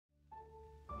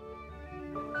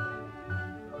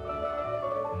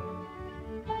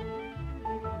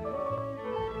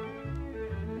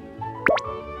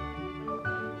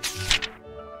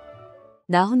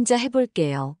나 혼자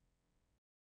해볼게요.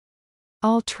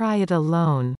 I'll try it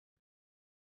alone.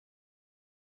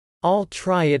 I'll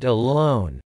try it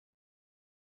alone.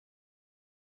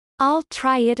 I'll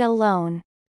try it alone.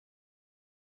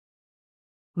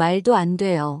 말도 안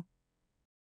돼요.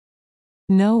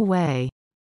 No way.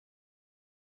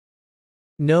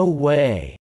 No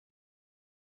way.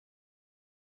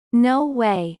 No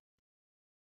way.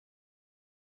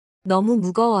 너무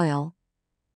무거워요.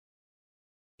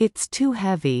 It's too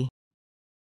heavy.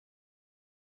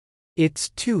 It's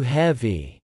too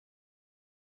heavy.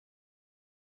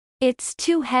 It's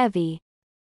too heavy.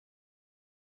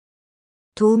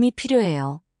 도움이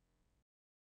필요해요.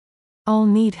 I'll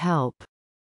need help.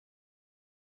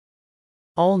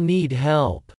 I'll need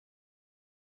help.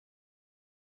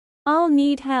 I'll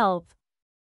need help.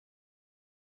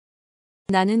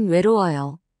 나는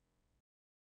외로워요.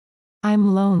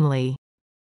 I'm lonely.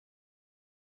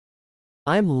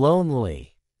 I'm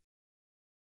lonely.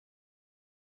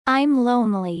 I'm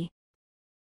lonely.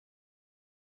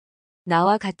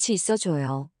 나와 같이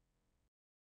있어줘요.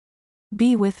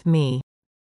 Be with me.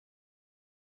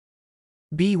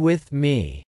 Be with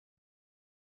me.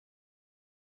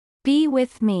 Be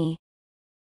with me.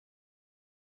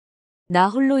 나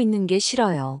홀로 있는 게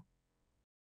싫어요.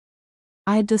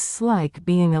 I dislike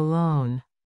being alone.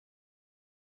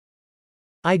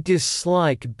 I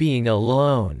dislike being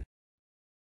alone.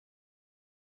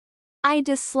 I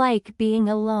dislike being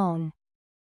alone.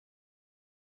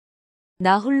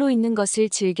 나 홀로 있는 것을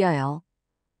즐겨요.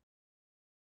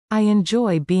 I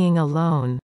enjoy being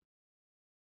alone.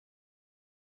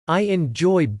 I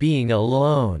enjoy being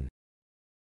alone.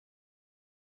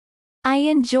 I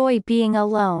enjoy being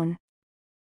alone.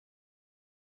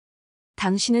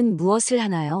 당신은 무엇을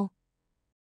하나요?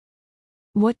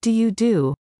 What do you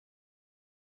do?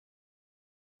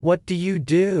 What do you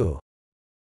do?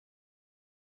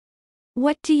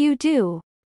 What do you do?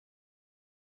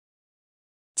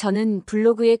 저는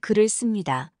블로그에 글을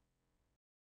씁니다.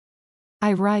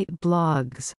 I write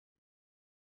blogs.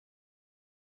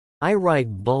 I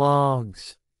write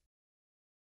blogs.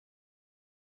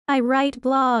 I write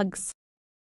blogs.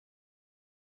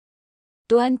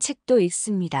 또한 책도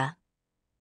읽습니다.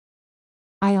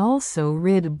 I also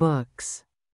read books.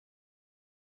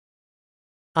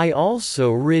 I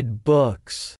also read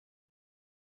books.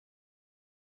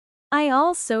 I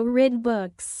also read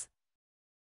books.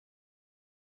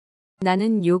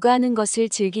 나는 요가하는 것을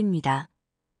즐깁니다.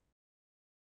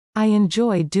 I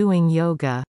enjoy doing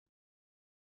yoga.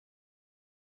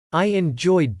 I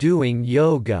enjoy doing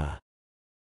yoga.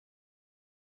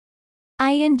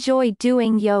 I enjoy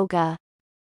doing yoga.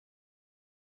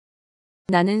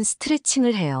 나는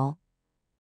스트레칭을 해요.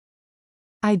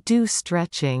 I do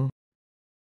stretching.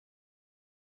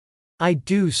 I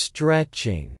do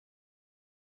stretching.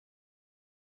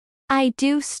 I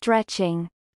do stretching.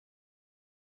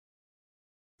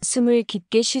 숨을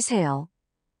깊게 쉬세요.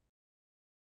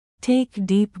 Take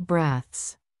deep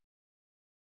breaths.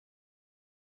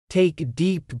 Take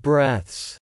deep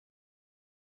breaths.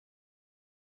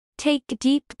 Take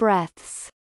deep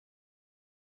breaths.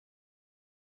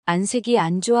 안색이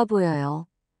안 좋아 보여요.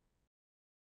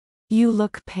 You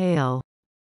look pale.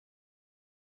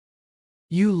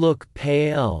 You look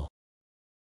pale.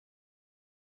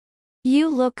 You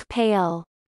look pale.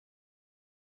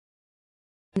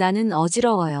 나는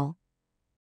어지러워요.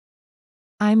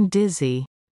 I'm dizzy.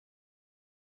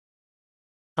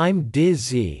 I'm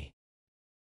dizzy.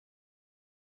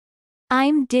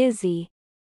 I'm dizzy.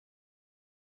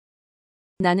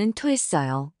 나는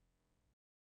토했어요.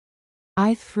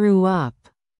 I threw up.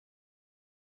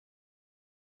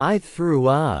 I threw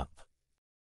up.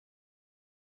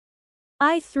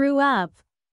 I threw up.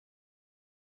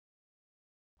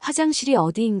 화장실이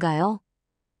어디인가요?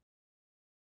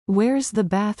 Where's the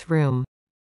bathroom?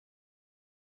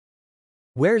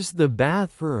 Where's the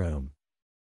bathroom?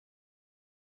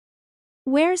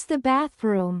 Where's the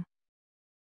bathroom?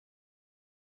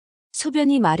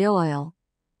 소변이 마려워요.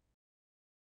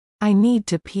 I need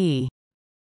to pee.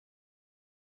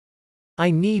 I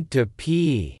need to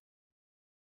pee.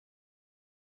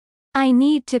 I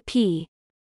need to pee.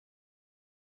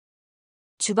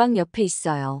 주방 옆에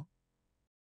있어요.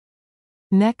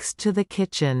 Next to the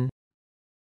kitchen.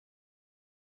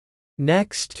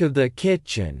 Next to the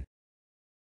kitchen.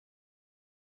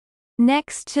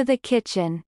 Next to the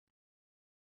kitchen.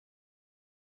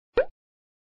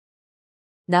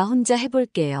 나 혼자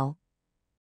해볼게요.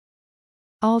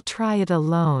 I'll try it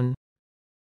alone.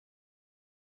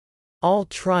 I'll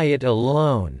try it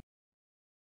alone.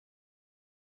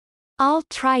 I'll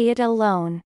try it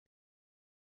alone.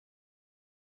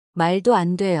 말도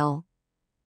안 돼요.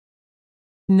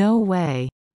 No way.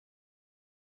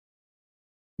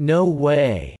 No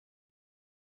way.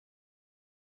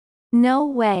 No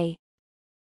way.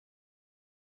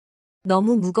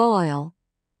 너무 무거워요.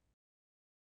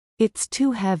 It's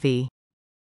too heavy.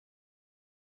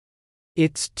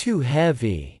 It's too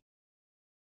heavy.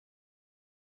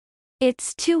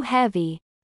 It's too heavy.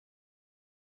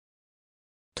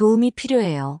 도움이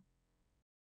필요해요.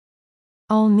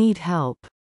 I'll need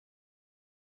help.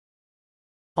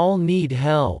 I'll need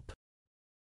help.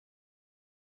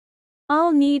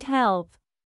 I'll need help.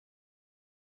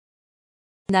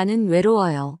 나는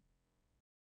외로워요.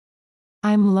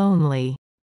 I'm lonely.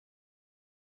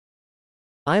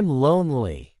 I'm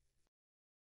lonely.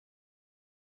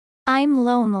 I'm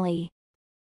lonely.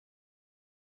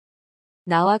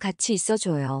 나와 같이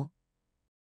있어줘요.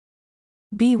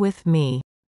 Be with me.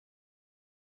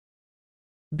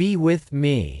 Be with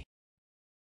me.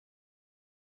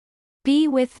 Be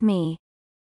with me.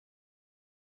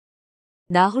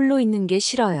 나 홀로 있는 게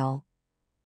싫어요.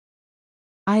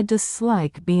 I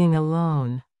dislike being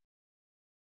alone.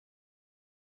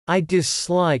 I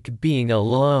dislike being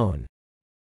alone.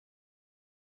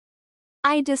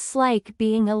 I dislike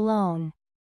being alone.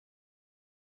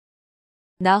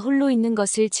 나 홀로 있는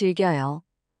것을 즐겨요.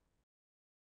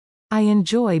 I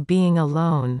enjoy being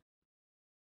alone.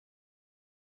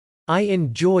 I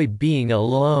enjoy being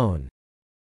alone.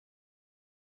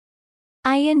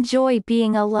 I enjoy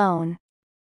being alone.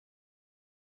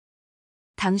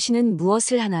 당신은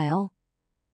무엇을 하나요?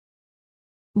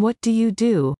 What do you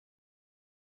do?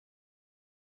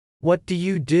 What do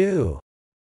you do?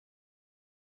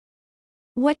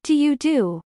 What do you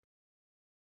do?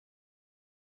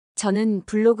 저는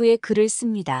블로그에 글을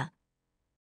씁니다.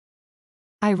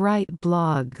 I write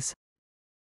blogs.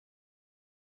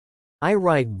 I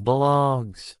write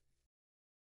blogs.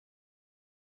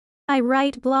 I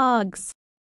write blogs.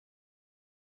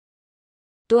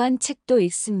 또한 책도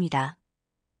읽습니다.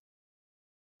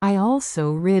 I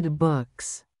also read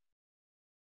books.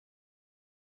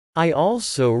 I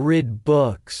also read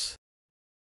books.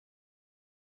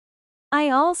 I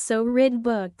also read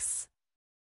books.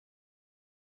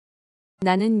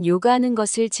 나는 요가하는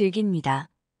것을 즐깁니다.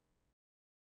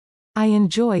 I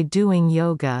enjoy doing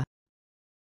yoga.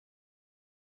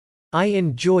 I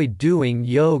enjoy doing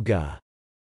yoga.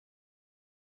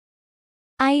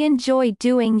 I enjoy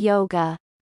doing yoga.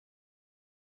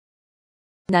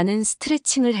 나는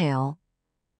스트레칭을 해요.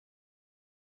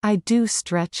 I do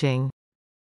stretching.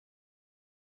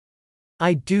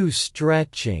 I do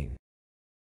stretching.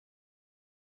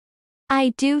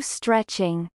 I do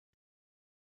stretching.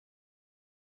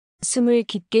 숨을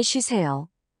깊게 쉬세요.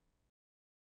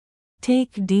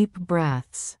 Take deep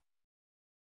breaths.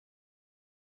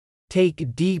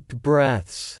 Take deep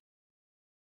breaths.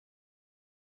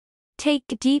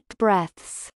 Take deep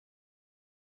breaths.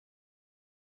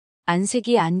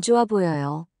 안색이 안 좋아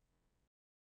보여요.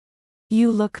 You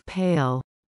look pale.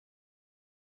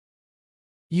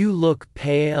 You look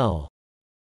pale.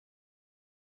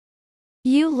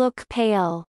 You look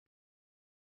pale.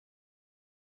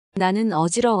 나는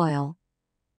어지러워요.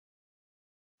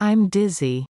 I'm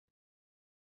dizzy.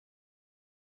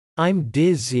 I'm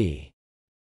dizzy.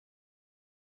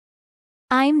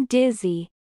 I'm dizzy.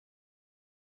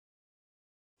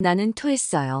 나는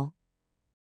토했어요.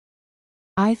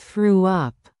 I threw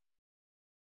up.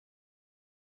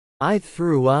 I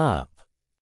threw up.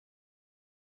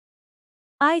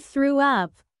 I threw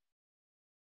up.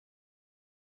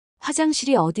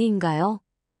 화장실이 어디인가요?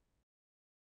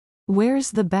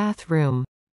 Where's the bathroom?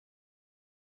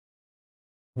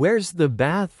 Where's the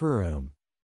bathroom?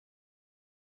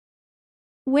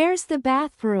 Where's the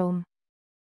bathroom?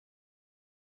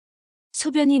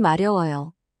 소변이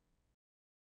마려워요.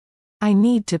 I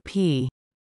need to pee.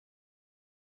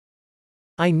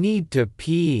 I need to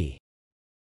pee.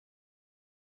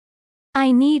 I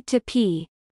need to pee.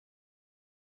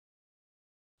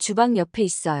 주방 옆에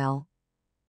있어요.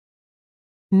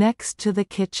 Next to the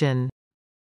kitchen.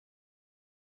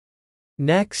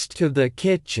 Next to the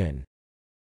kitchen.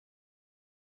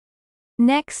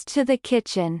 Next to the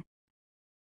kitchen.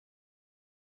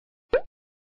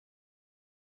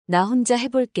 나 혼자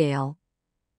해볼게요.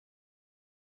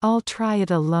 I'll try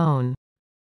it alone.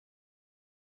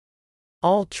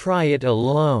 I'll try it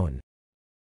alone.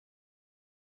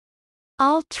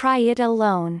 I'll try it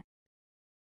alone.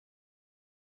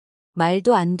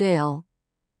 말도 안 돼요.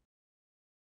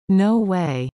 No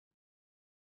way.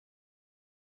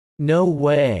 No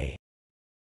way.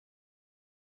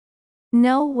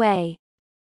 No way.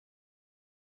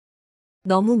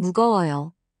 너무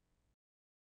무거워요.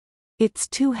 It's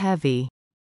too heavy.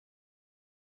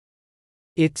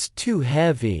 It's too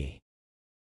heavy.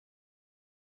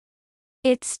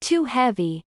 It's too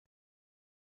heavy.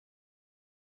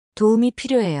 도움이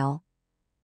필요해요.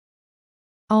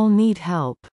 I'll need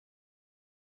help.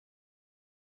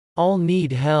 I'll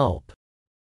need help.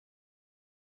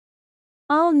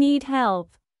 I'll need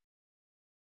help.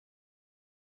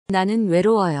 나는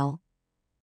외로워요.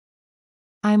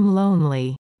 I'm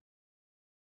lonely.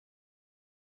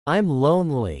 I'm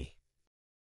lonely.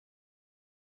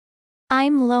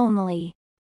 I'm lonely.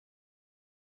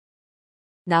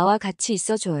 나와 같이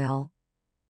있어줘요.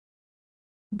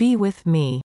 Be with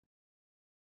me.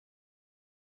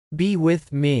 Be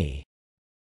with me.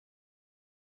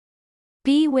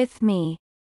 Be with me.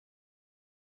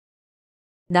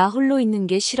 나 홀로 있는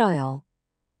게 싫어요.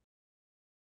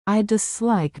 I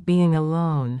dislike being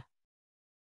alone.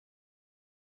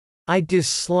 I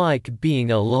dislike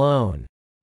being alone.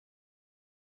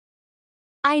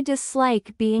 I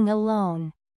dislike being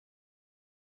alone.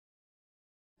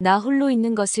 나 홀로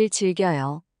있는 것을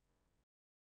즐겨요.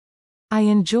 I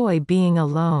enjoy being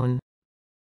alone.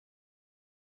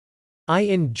 I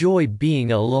enjoy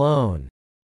being alone.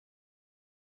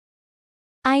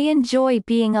 I enjoy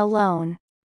being alone.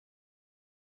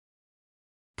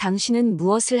 당신은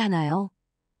무엇을 하나요?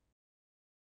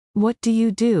 What do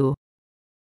you do?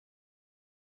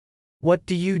 What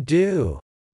do you do?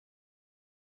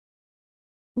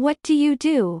 What do you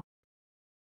do?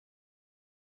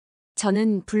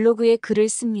 저는 블로그에 글을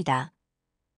씁니다.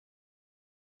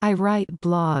 I write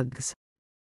blogs.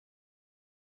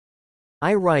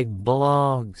 I write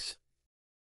blogs.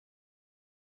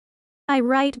 I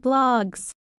write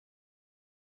blogs.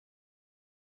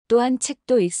 또한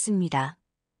책도 읽습니다.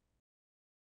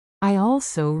 I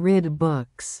also read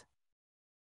books.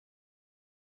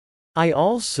 I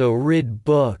also read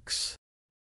books.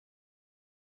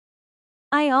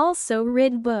 I also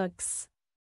read books.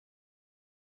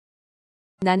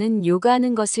 나는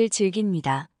요가하는 것을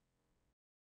즐깁니다.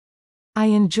 I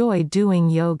enjoy doing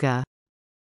yoga.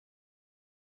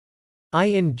 I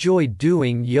enjoy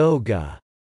doing yoga.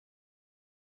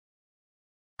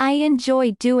 I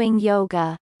enjoy doing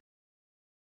yoga.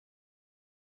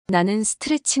 나는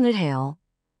스트레칭을 해요.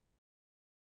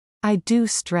 I do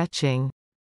stretching.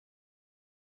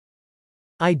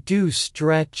 I do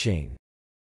stretching.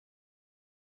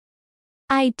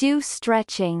 I do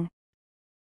stretching.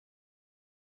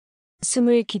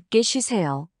 숨을 깊게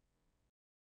쉬세요.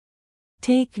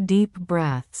 Take deep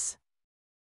breaths.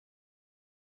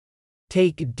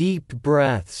 Take deep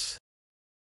breaths.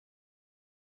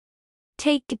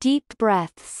 Take deep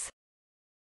breaths.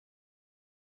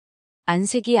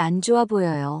 안색이 안 좋아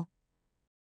보여요.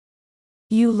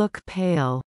 You look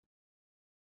pale.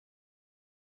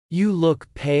 You look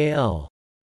pale.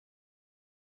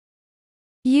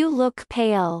 You look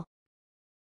pale.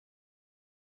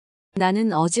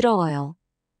 나는 어지러워요.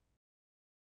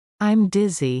 I'm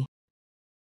dizzy.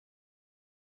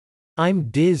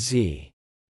 I'm dizzy.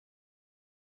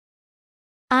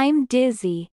 I'm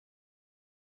dizzy.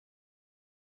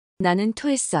 나는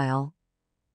토했어요.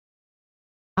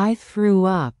 I threw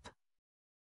up.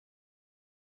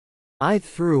 I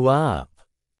threw up.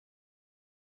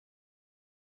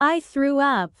 I threw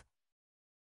up.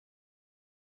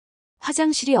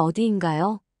 화장실이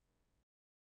어디인가요?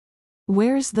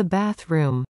 Where's the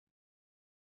bathroom?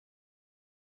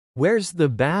 Where's the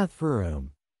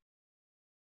bathroom?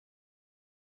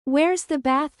 Where's the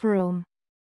bathroom?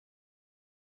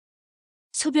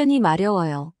 소변이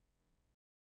마려워요.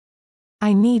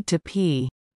 I need to pee.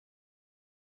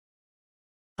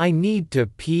 I need to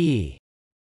pee.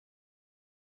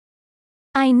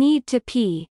 I need to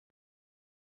pee.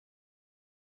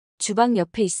 주방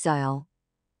옆에 있어요.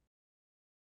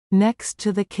 Next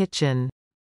to the kitchen.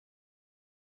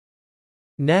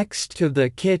 Next to the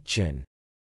kitchen.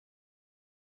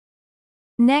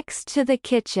 Next to the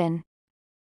kitchen.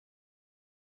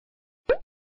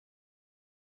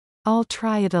 I'll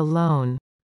try it alone.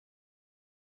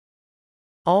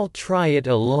 I'll try it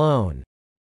alone.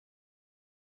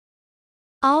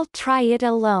 I'll try it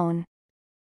alone.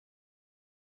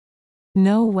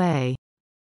 No way.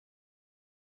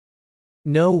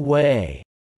 No way.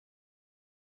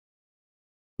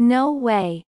 No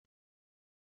way.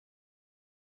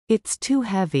 It's too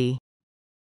heavy.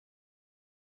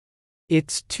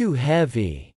 It's too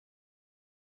heavy.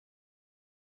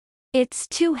 It's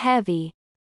too heavy.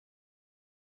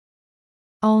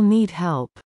 I'll need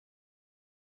help.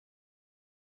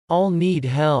 I'll need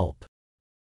help.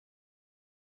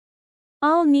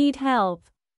 I'll need help.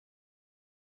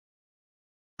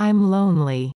 I'm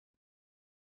lonely.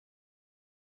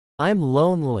 I'm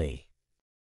lonely.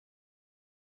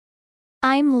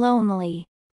 I'm lonely.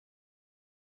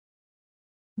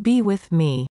 Be with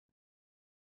me.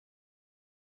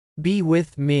 Be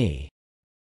with me.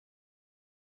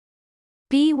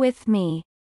 Be with me.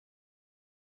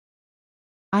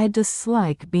 I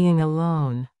dislike being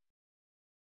alone.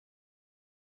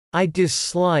 I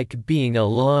dislike being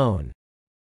alone.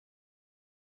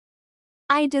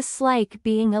 I dislike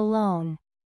being alone.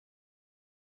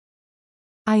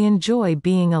 I enjoy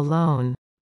being alone.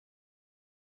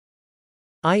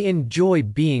 I enjoy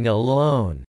being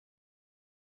alone.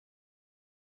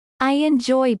 I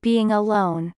enjoy being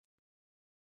alone.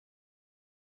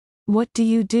 What do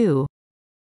you do?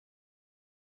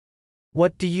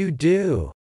 What do you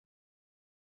do?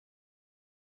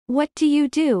 What do you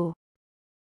do?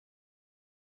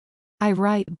 I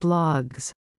write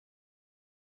blogs.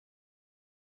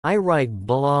 I write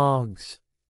blogs.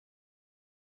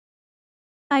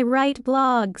 I write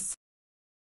blogs.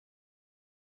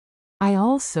 I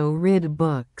also read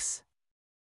books.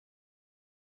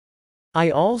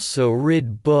 I also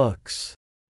read books.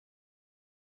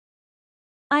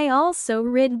 I also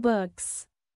read books.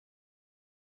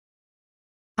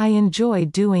 I enjoy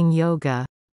doing yoga.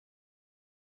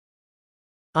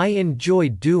 I enjoy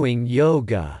doing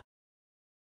yoga.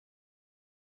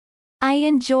 I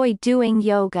enjoy doing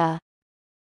yoga.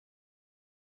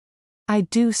 I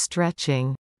do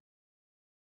stretching.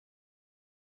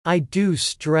 I do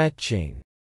stretching.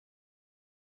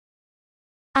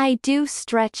 I do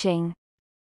stretching.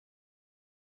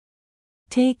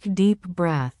 Take deep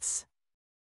breaths.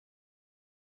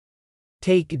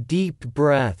 Take deep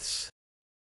breaths.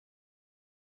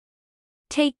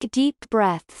 Take deep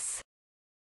breaths.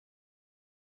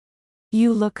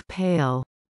 You look pale.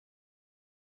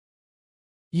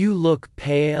 You look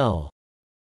pale.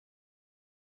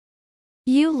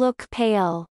 You look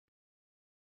pale.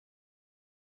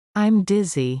 I'm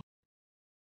dizzy.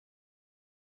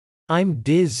 I'm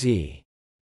dizzy.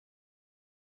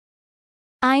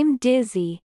 I'm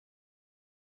dizzy.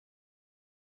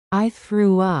 I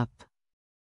threw up.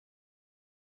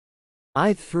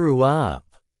 I threw up.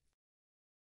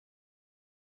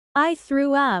 I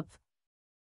threw up.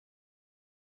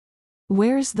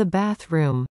 Where's the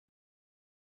bathroom?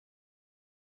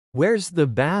 Where's the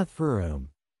bathroom?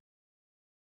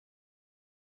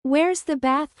 Where's the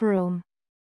bathroom?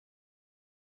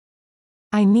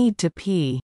 I need to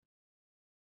pee.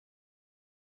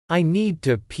 I need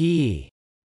to pee.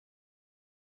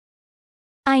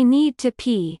 I need to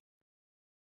pee.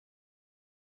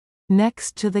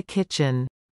 Next to the kitchen.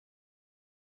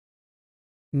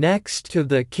 Next to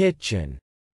the kitchen.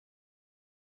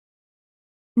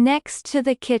 Next to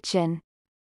the kitchen.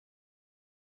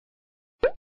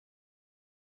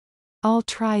 I'll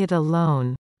try it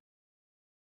alone.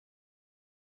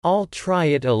 I'll try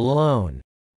it alone.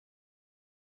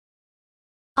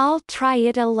 I'll try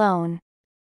it alone.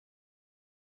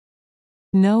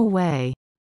 No way.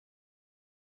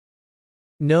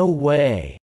 No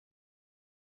way.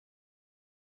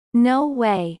 No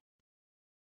way.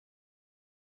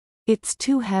 It's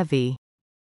too heavy.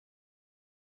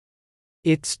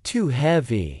 It's too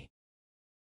heavy.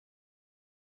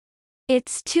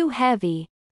 It's too heavy.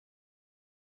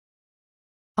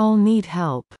 I'll need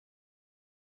help.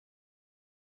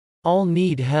 I'll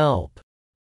need help.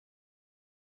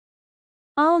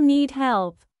 I'll need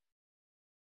help.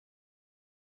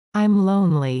 I'm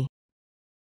lonely.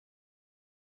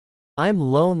 I'm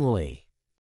lonely.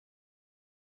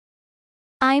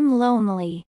 I'm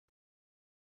lonely.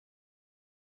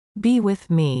 Be with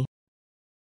me.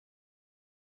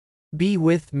 Be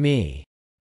with me.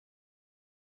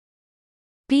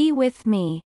 Be with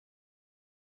me.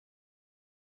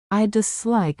 I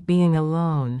dislike being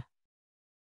alone.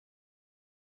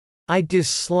 I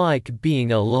dislike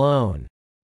being alone.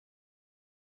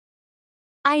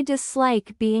 I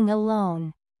dislike being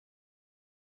alone.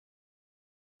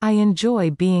 I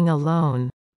enjoy being alone.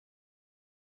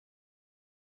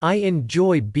 I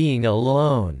enjoy being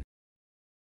alone.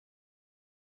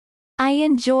 I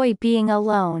enjoy being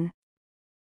alone.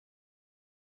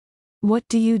 What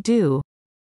do you do?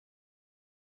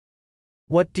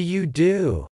 What do you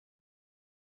do?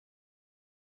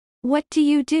 What do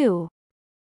you do?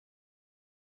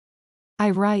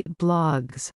 I write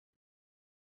blogs.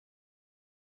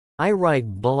 I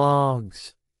write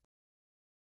blogs.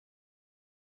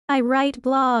 I write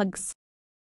blogs.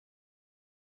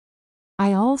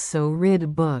 I also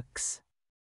read books.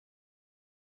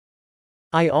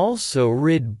 I also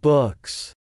read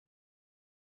books.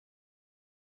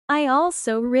 I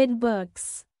also read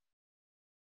books.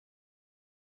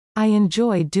 I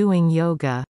enjoy doing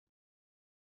yoga.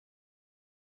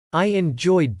 I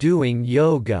enjoy doing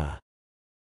yoga.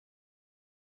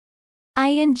 I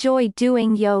enjoy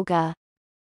doing yoga.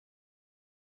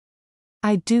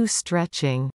 I do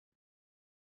stretching.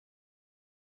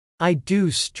 I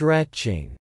do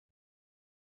stretching.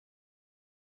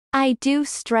 I do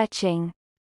stretching.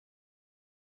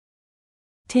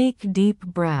 Take deep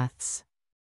breaths.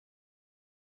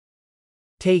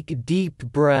 Take deep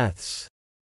breaths.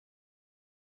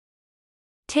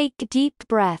 Take deep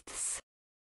breaths.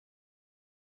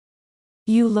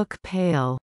 You look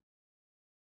pale.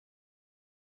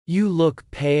 You look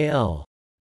pale.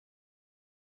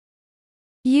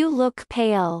 You look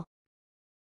pale.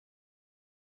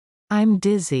 I'm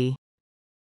dizzy.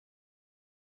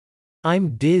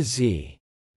 I'm dizzy.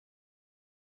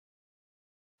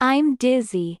 I'm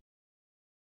dizzy.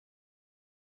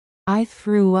 I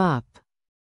threw up.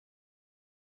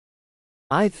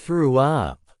 I threw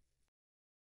up.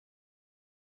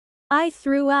 I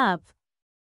threw up.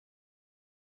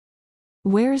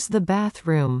 Where's the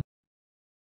bathroom?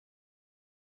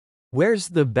 Where's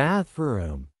the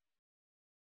bathroom?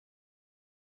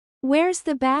 Where's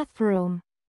the bathroom?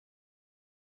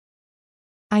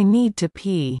 I need to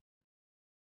pee.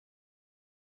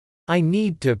 I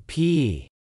need to pee.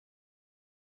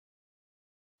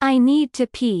 I need to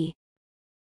pee.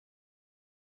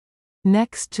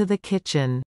 Next to the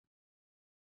kitchen.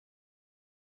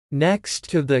 Next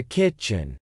to the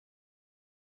kitchen.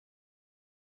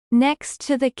 Next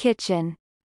to the kitchen.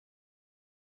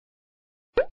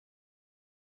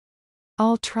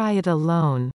 I'll try it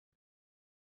alone.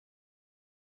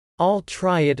 I'll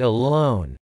try it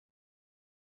alone.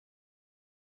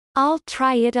 I'll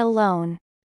try it alone.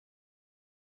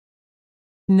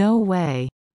 No way.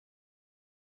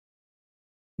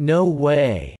 No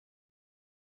way.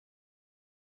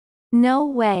 No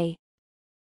way.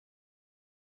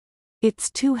 It's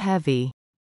too heavy.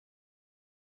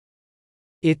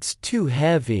 It's too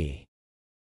heavy.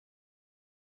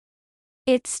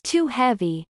 It's too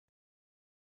heavy.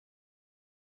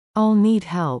 I'll need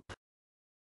help.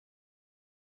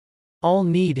 I'll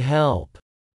need help.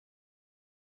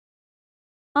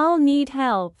 I'll need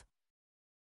help.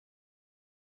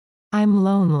 I'm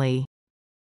lonely.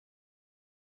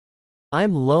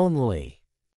 I'm lonely.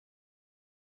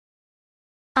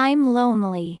 I'm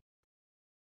lonely.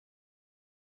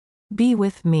 Be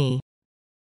with me.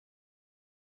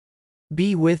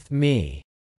 Be with me.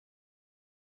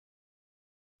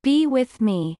 Be with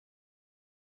me.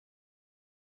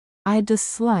 I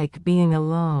dislike being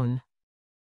alone.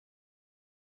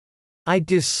 I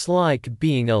dislike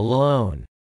being alone.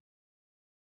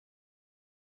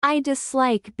 I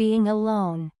dislike being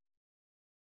alone.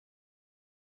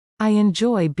 I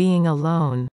enjoy being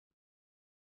alone.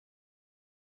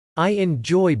 I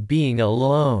enjoy being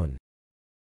alone.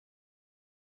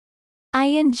 I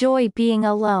enjoy being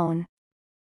alone.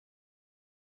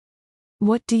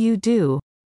 What do you do?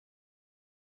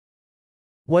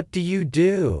 What do you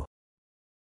do?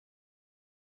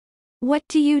 What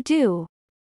do you do?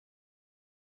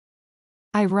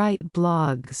 I write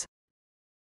blogs.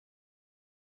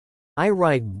 I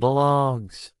write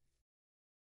blogs.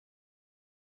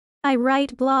 I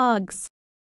write blogs.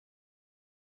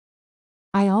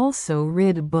 I also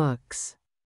read books.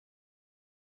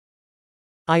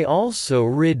 I also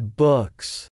read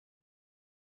books.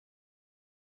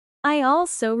 I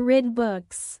also read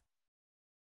books.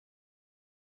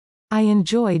 I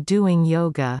enjoy doing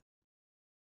yoga.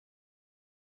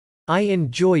 I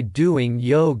enjoy doing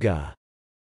yoga.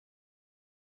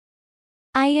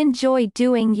 I enjoy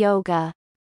doing yoga.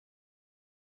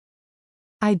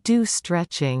 I do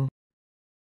stretching.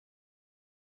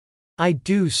 I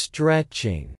do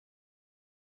stretching.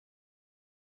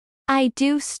 I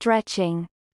do stretching.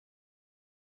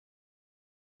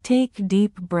 Take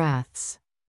deep breaths.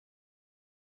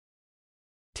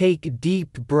 Take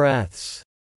deep breaths.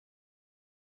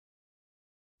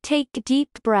 Take deep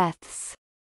breaths.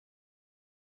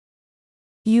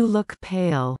 You look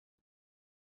pale.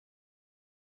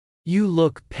 You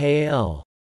look pale.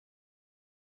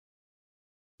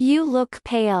 You look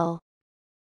pale.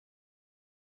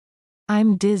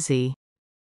 I'm dizzy.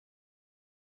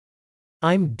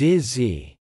 I'm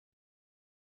dizzy.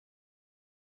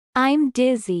 I'm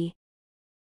dizzy.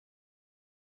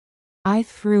 I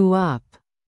threw up.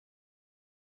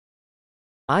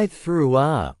 I threw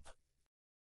up.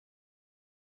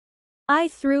 I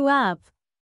threw up.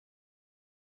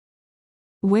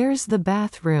 Where's the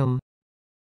bathroom?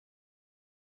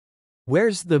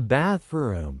 Where's the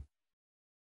bathroom?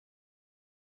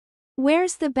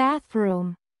 Where's the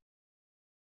bathroom?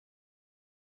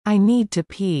 I need to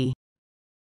pee.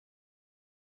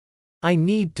 I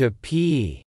need to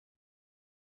pee.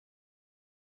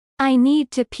 I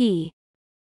need to pee.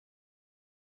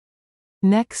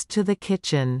 Next to the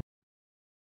kitchen.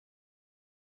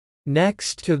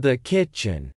 Next to the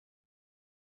kitchen.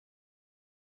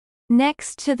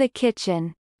 Next to the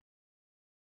kitchen.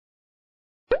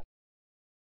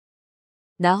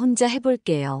 나 혼자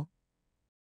해볼게요.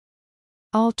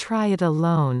 I'll try it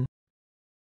alone.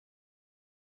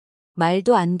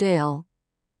 말도 안 돼요.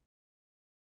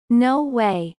 No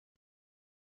way.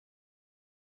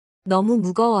 너무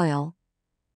무거워요.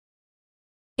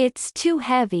 It's too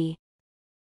heavy.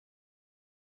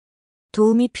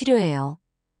 도움이 필요해요.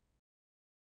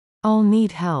 I'll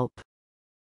need help.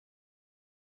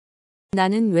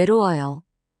 나는 외로워요.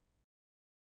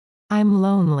 I'm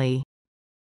lonely.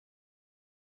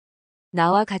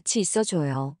 나와 같이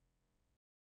있어줘요.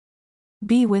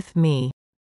 Be with me.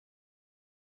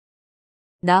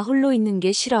 나 홀로 있는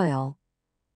게 싫어요.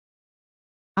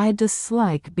 I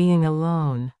dislike being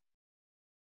alone.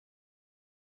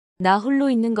 나 홀로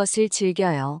있는 것을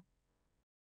즐겨요.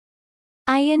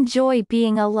 I enjoy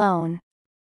being alone.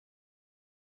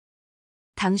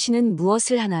 당신은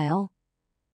무엇을 하나요?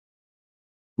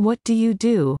 What do you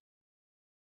do?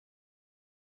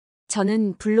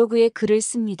 저는 블로그에 글을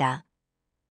씁니다.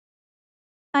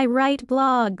 I write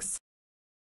blogs.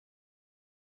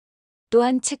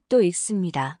 또한 책도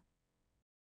읽습니다.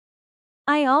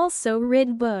 I also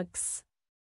read books.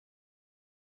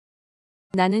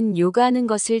 나는 요가하는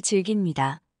것을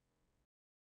즐깁니다.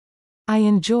 I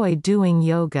enjoy doing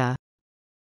yoga.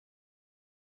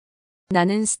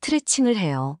 나는 스트레칭을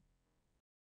해요.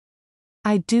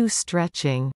 I do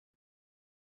stretching.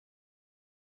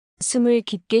 숨을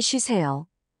깊게 쉬세요.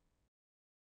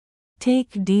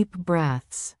 Take deep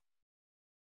breaths.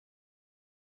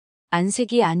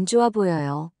 안색이 안 좋아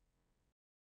보여요.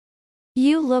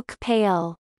 You look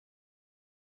pale.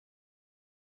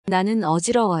 나는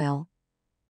어지러워요.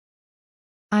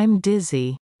 I'm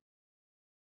dizzy.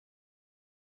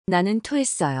 나는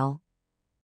토했어요.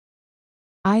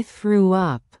 I threw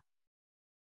up.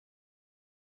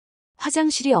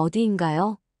 화장실이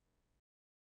어디인가요?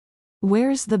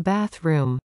 Where's the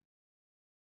bathroom?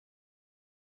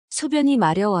 소변이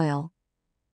마려워요.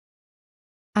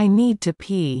 I need to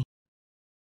pee.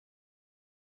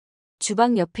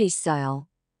 주방 옆에 있어요.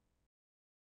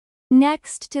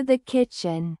 Next to the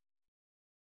kitchen.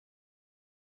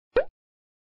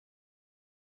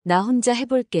 나 혼자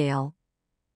해볼게요.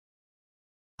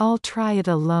 I'll try it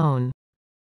alone.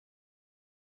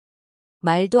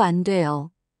 말도 안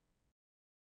돼요.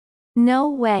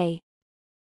 No way.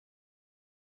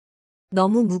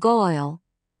 너무 무거워요.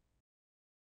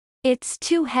 It's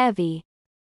too heavy.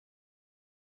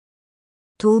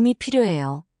 도움이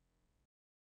필요해요.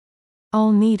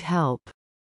 I'll need help.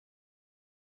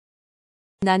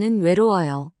 나는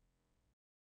외로워요.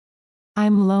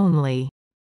 I'm lonely.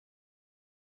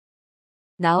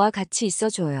 나와 같이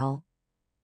있어줘요.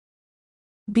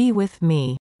 Be with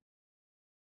me.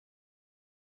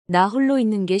 나 홀로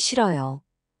있는 게 싫어요.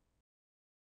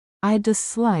 I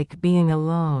dislike being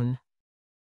alone.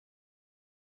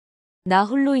 나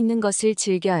홀로 있는 것을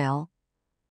즐겨요.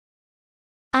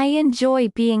 I enjoy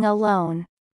being alone.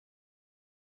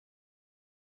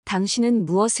 당신은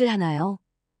무엇을 하나요?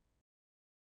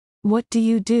 What do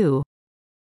you do?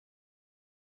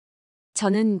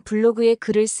 저는 블로그에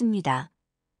글을 씁니다.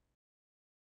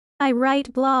 I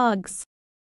write blogs.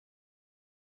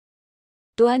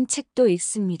 또한 책도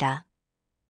읽습니다.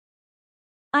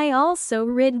 I also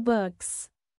read books.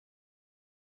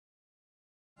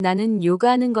 나는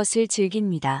요가하는 것을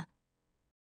즐깁니다.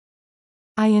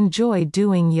 I enjoy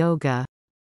doing yoga.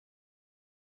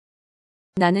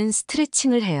 나는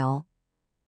스트레칭을 해요.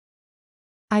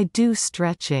 I do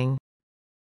stretching.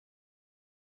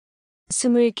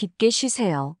 숨을 깊게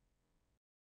쉬세요.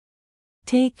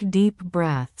 Take deep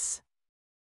breaths.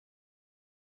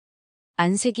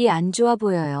 안색이 안 좋아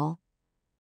보여요.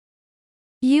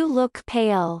 You look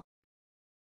pale.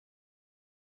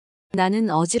 나는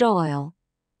어지러워요.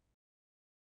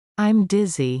 I'm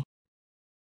dizzy.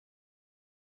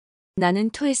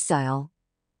 나는 토했어요.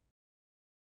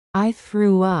 I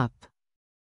threw up.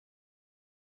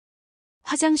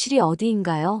 화장실이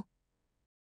어디인가요?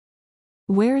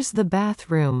 Where's the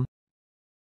bathroom?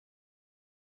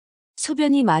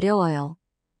 소변이 마려워요.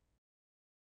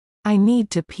 I need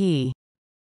to pee.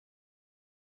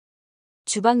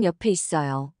 주방 옆에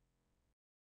있어요.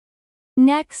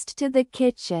 Next to the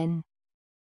kitchen.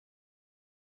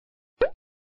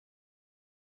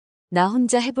 나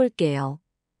혼자 해볼게요.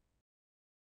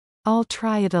 I'll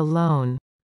try it alone.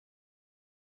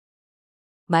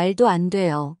 말도 안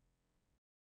돼요.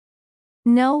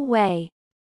 No way.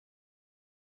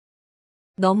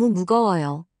 너무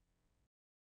무거워요.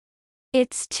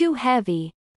 It's too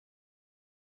heavy.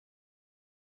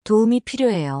 도움이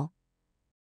필요해요.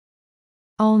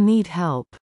 I'll need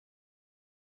help.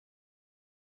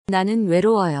 나는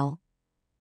외로워요.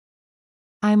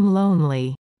 I'm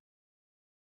lonely.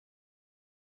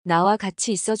 나와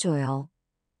같이 있어줘요.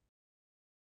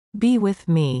 Be with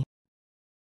me.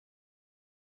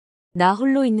 나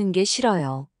홀로 있는 게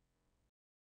싫어요.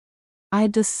 I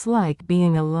dislike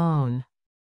being alone.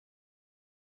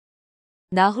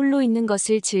 나 홀로 있는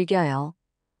것을 즐겨요.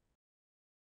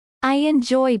 I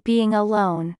enjoy being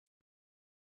alone.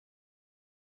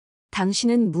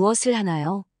 당신은 무엇을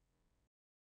하나요?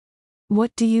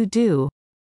 What do you do?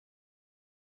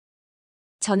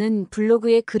 저는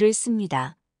블로그에 글을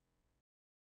씁니다.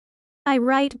 I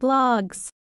write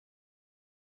blogs.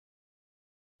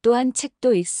 또한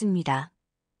책도 읽습니다.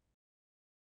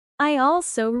 I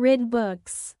also read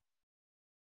books.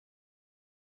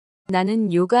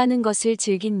 나는 요가하는 것을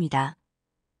즐깁니다.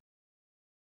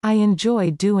 I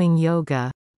enjoy doing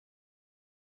yoga.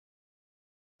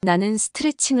 나는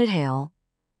스트레칭을 해요.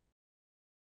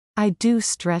 I do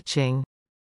stretching.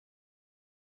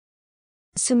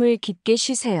 숨을 깊게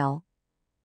쉬세요.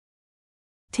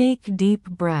 Take deep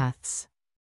breaths.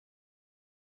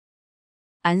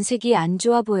 안색이 안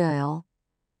좋아 보여요.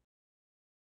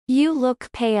 You look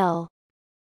pale.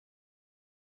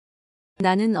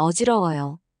 나는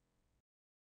어지러워요.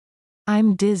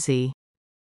 I'm dizzy.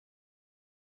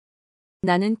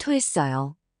 나는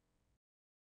토했어요.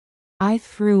 I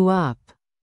threw up.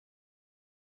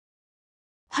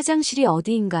 화장실이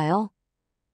어디인가요?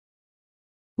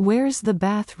 Where's the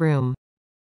bathroom?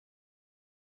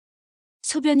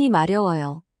 소변이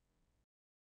마려워요.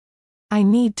 I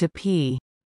need to pee.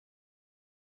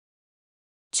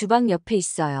 주방 옆에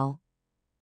있어요.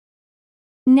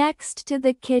 Next to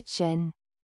the kitchen.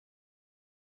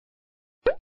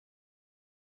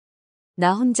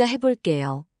 나 혼자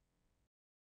해볼게요.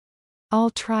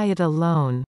 I'll try it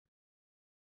alone.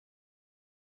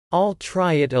 I'll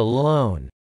try it alone.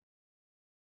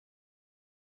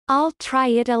 I'll try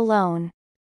it alone.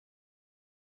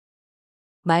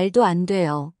 말도 안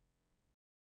돼요.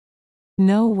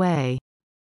 No way.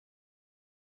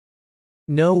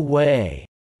 No way.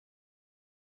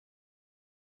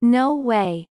 No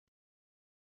way.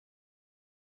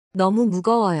 너무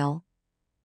무거워요.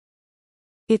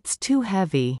 It's too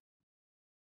heavy.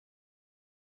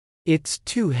 It's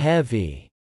too heavy.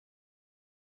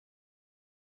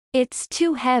 It's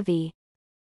too heavy.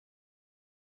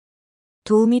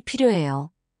 도움이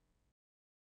필요해요.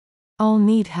 I'll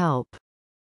need help.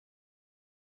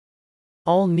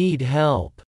 I'll need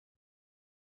help.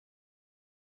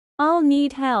 I'll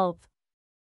need help.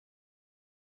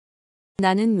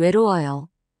 나는 외로워요.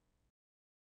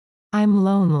 I'm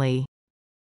lonely.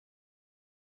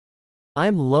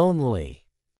 I'm lonely.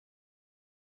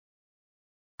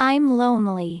 I'm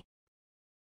lonely.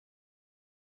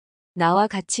 나와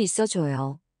같이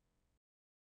있어줘요.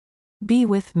 Be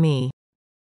with me.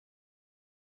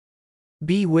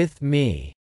 Be with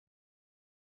me.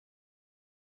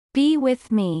 Be with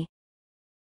me.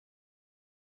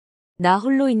 나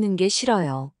홀로 있는 게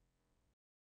싫어요.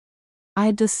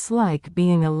 I dislike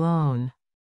being alone.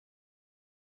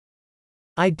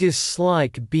 I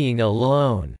dislike being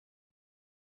alone.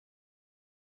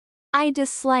 I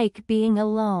dislike being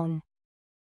alone.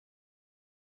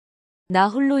 나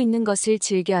홀로 있는 것을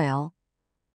즐겨요.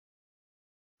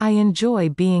 I enjoy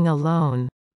being alone.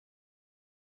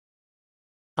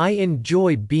 I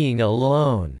enjoy being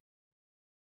alone.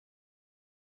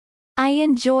 I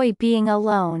enjoy being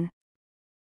alone.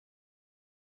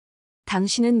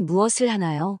 당신은 무엇을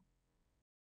하나요?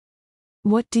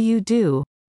 What do you do?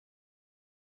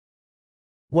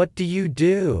 What do you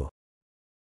do?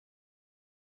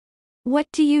 What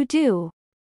do you do?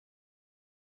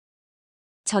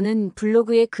 저는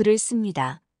블로그에 글을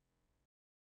씁니다.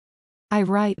 I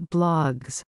write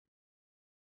blogs.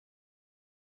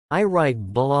 I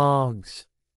write blogs.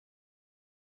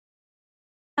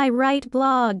 I write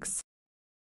blogs.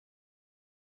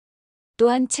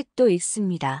 또한 책도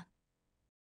읽습니다.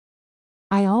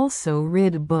 I also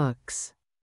read books.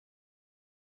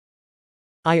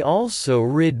 I also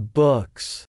read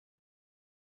books.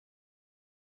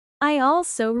 I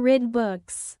also read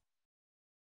books.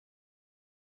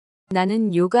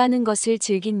 나는 요가하는 것을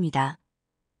즐깁니다.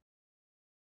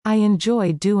 I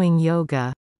enjoy doing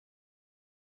yoga.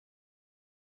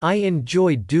 I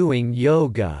enjoy doing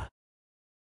yoga.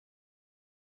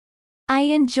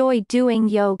 I enjoy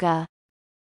doing yoga.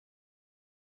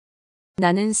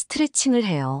 나는 스트레칭을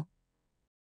해요.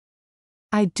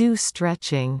 I do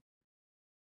stretching.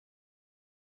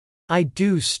 I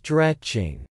do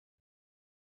stretching.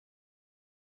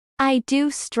 I do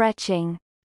stretching.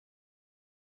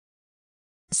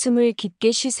 숨을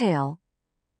깊게 쉬세요.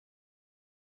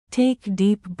 Take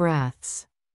deep breaths.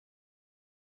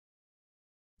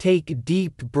 Take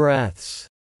deep breaths.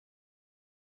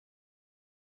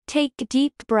 Take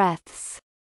deep breaths.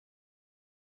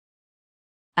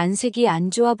 안색이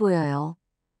안 좋아 보여요.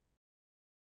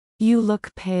 You look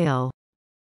pale.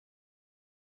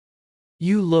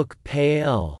 You look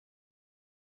pale.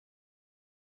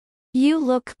 You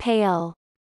look pale.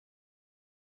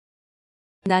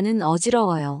 나는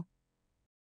어지러워요.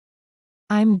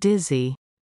 I'm dizzy.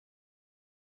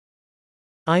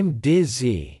 I'm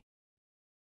dizzy.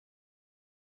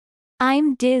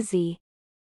 I'm dizzy.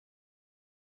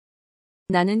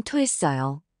 나는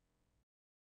토했어요.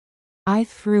 I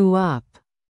threw up.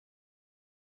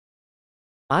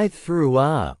 I threw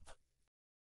up.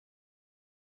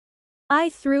 I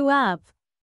threw up.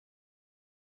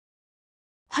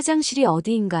 화장실이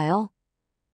어디인가요?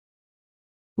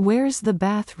 Where's the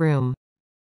bathroom?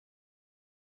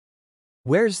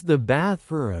 Where's the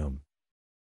bathroom?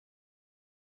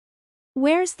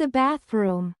 Where's the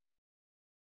bathroom?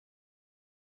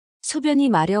 소변이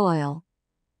마려워요.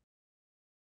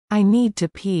 I need to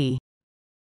pee.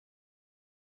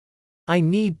 I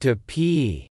need to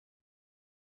pee.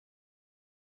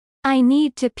 I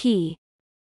need to pee.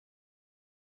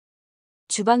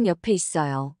 주방 옆에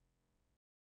있어요.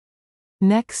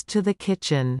 Next to the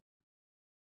kitchen.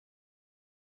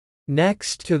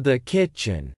 Next to the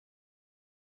kitchen.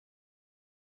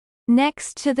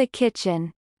 Next to the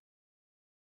kitchen.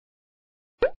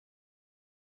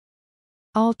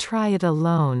 I'll try it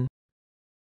alone.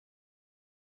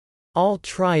 I'll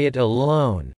try it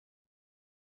alone.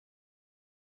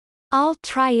 I'll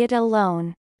try it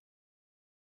alone.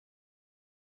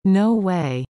 No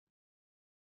way.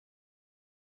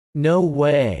 No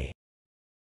way.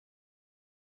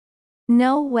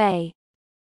 No way.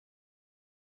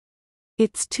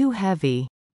 It's too heavy.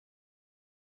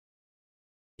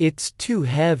 It's too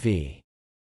heavy.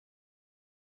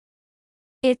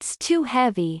 It's too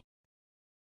heavy.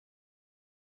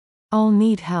 I'll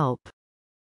need help.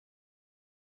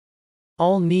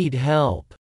 I'll need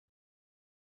help.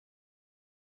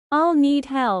 I'll need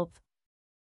help.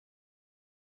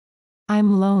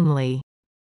 I'm lonely.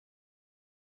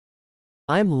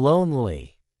 I'm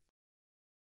lonely.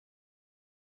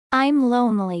 I'm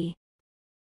lonely.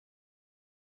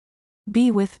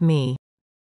 Be with me.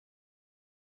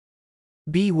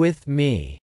 Be with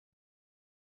me.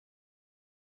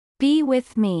 Be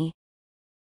with me.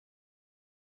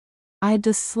 I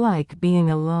dislike being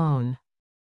alone.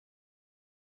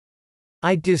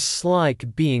 I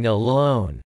dislike being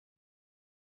alone.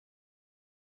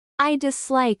 I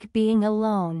dislike being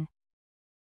alone.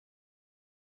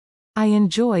 I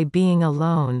enjoy being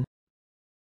alone.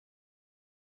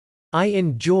 I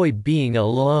enjoy being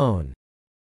alone.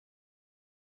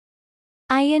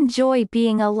 I enjoy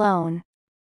being alone.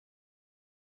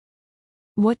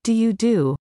 What do you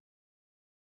do?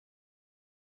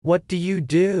 What do you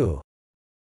do?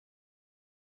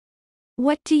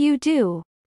 What do you do?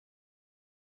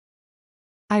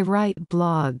 I write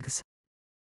blogs.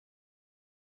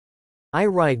 I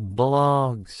write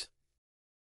blogs.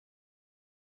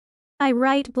 I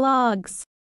write blogs.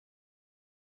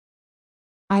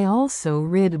 I also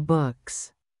read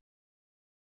books.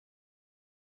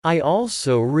 I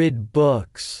also read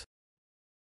books.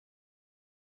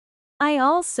 I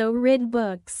also read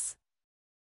books.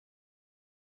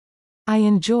 I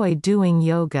enjoy doing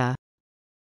yoga.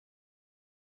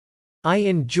 I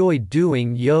enjoy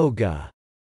doing yoga.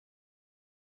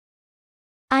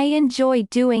 I enjoy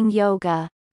doing yoga.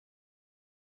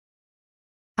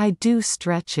 I do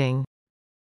stretching.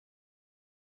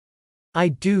 I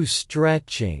do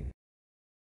stretching.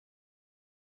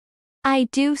 I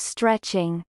do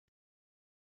stretching.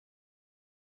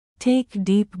 Take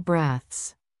deep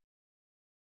breaths.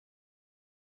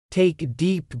 Take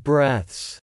deep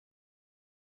breaths.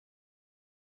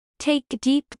 Take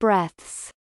deep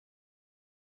breaths.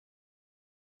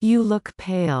 You look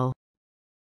pale.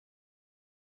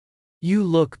 You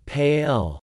look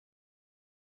pale.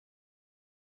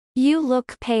 You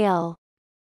look pale.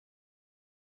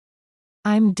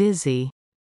 I'm dizzy.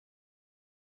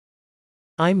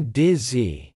 I'm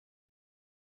dizzy.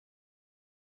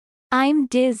 I'm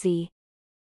dizzy.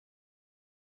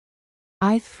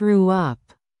 I threw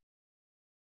up.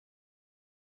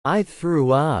 I threw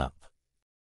up.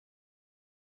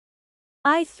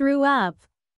 I threw up.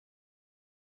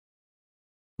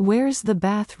 Where's the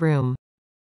bathroom?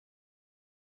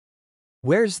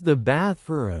 Where's the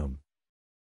bathroom?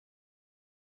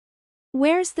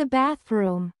 Where's the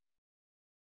bathroom?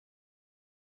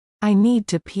 I need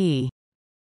to pee.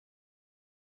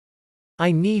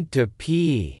 I need to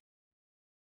pee.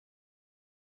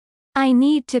 I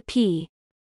need to pee.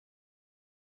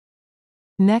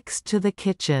 Next to the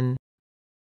kitchen.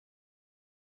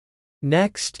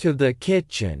 Next to the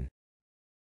kitchen.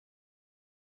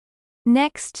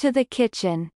 Next to the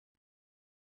kitchen.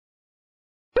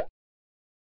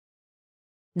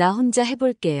 나 혼자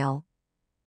해볼게요.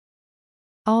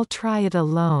 I'll try it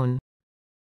alone.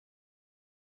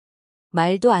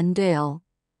 말도 안 돼요.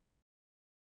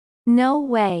 No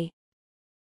way.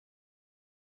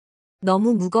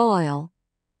 너무 무거워요.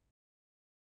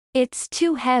 It's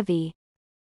too heavy.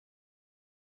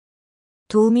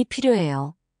 도움이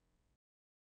필요해요.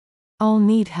 I'll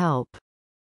need help.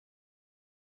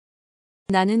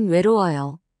 나는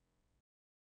외로워요.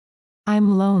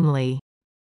 I'm lonely.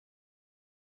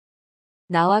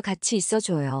 나와 같이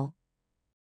있어줘요.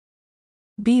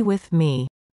 Be with me.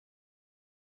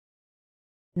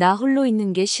 나 홀로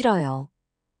있는 게 싫어요.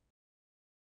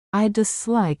 I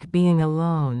dislike being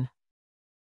alone.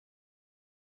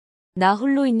 나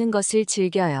홀로 있는 것을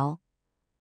즐겨요.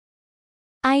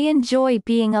 I enjoy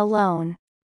being alone.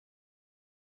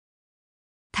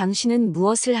 당신은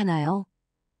무엇을 하나요?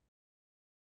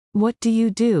 What do you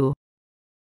do?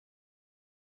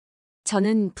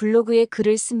 저는 블로그에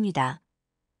글을 씁니다.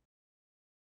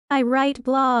 I write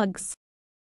blogs.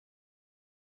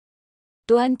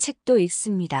 또한 책도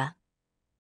읽습니다.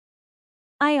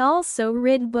 I also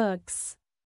read books.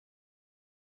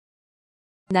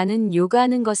 나는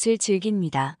요가하는 것을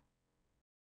즐깁니다.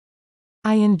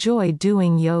 I enjoy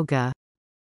doing yoga.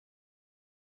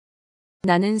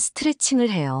 나는 스트레칭을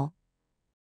해요.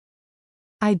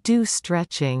 I do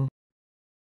stretching.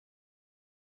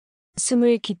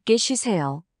 숨을 깊게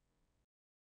쉬세요.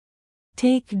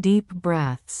 Take deep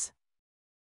breaths.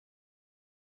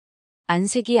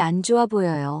 안색이 안 좋아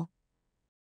보여요.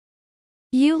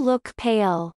 You look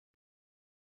pale.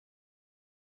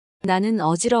 나는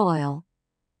어지러워요.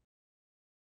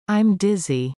 I'm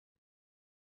dizzy.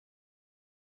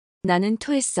 나는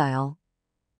토했어요.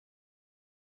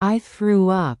 I threw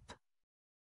up.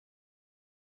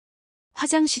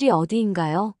 화장실이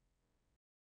어디인가요?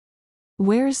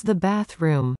 Where's the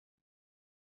bathroom?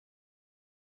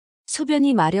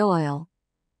 소변이 마려워요.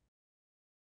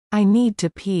 I need to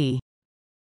pee.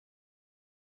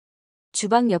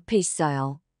 주방 옆에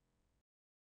있어요.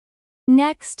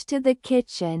 Next to the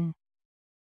kitchen.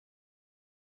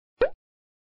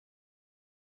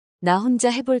 나 혼자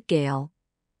해볼게요.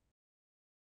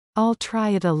 I'll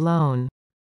try it alone.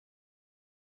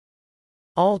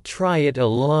 I'll try it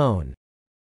alone.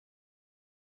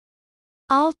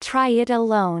 I'll try it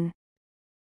alone.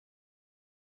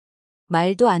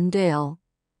 말도 안 돼요.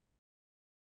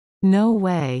 No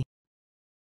way.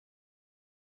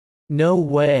 No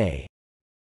way.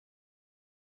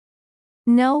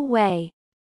 No way.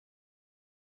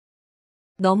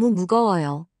 너무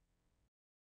무거워요.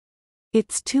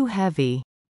 It's too heavy.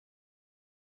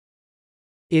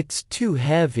 It's too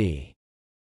heavy.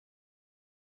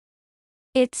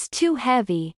 It's too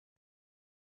heavy.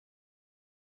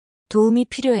 도움이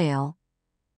필요해요.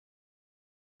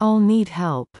 I'll need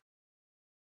help.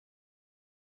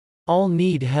 I'll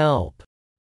need help.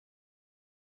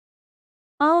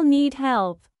 I'll need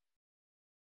help.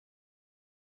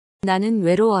 나는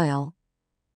외로워요.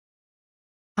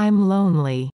 I'm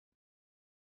lonely.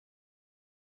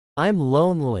 I'm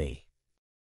lonely.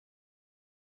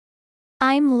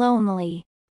 I'm lonely.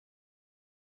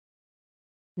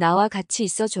 나와 같이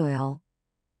있어줘요.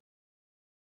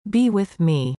 Be with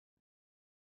me.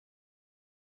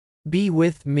 Be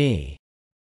with me.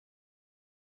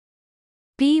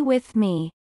 Be with me.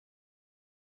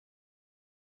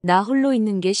 나 홀로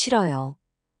있는 게 싫어요.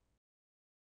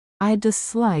 I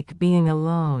dislike being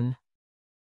alone.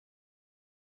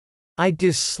 I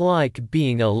dislike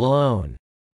being alone.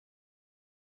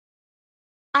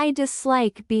 I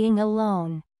dislike being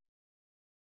alone.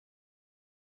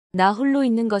 나 홀로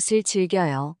있는 것을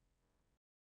즐겨요.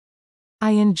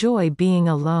 I enjoy being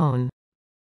alone.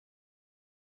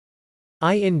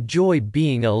 I enjoy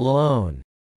being alone.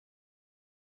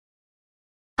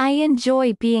 I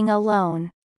enjoy being alone.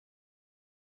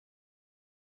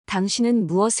 당신은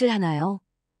무엇을 하나요?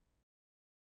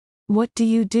 What do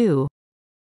you do?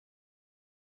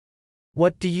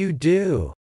 What do you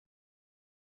do?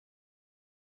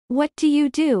 What do you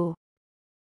do?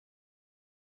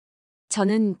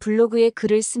 저는 블로그에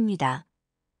글을 씁니다.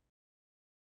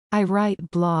 I write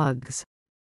blogs.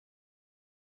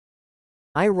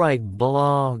 I write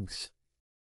blogs.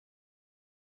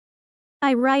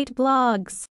 I write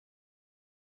blogs.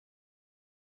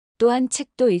 또한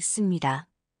책도 읽습니다.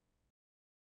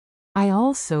 I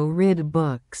also read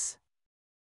books.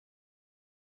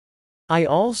 I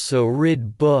also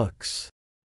read books.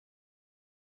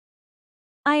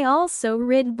 I also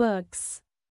read books.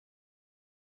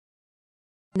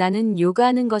 나는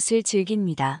요가하는 것을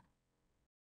즐깁니다.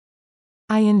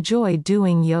 I enjoy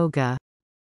doing yoga.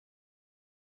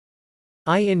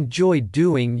 I enjoy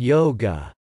doing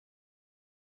yoga.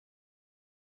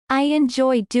 I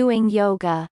enjoy doing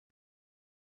yoga.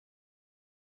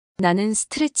 나는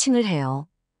스트레칭을 해요.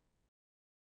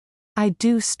 I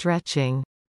do stretching.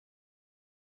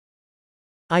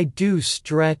 I do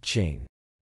stretching.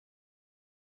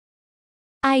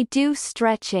 I do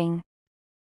stretching.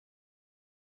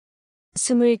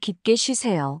 숨을 깊게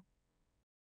쉬세요.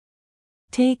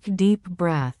 Take deep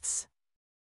breaths.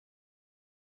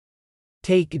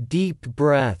 Take deep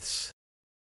breaths.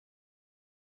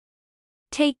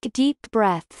 Take deep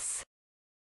breaths.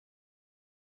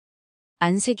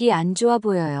 안색이 안 좋아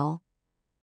보여요.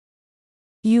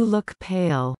 You look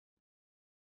pale.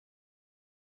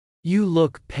 You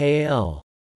look pale.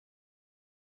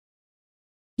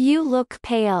 You look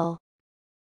pale.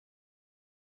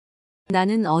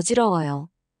 나는 어지러워요.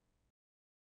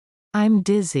 I'm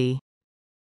dizzy.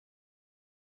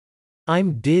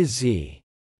 I'm dizzy.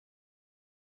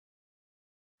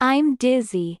 I'm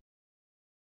dizzy.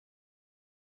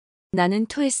 나는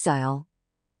토했어요.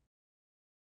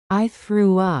 I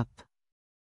threw up.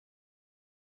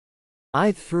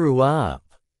 I threw up.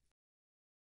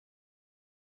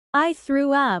 I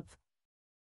threw up.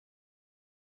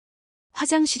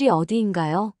 화장실이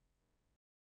어디인가요?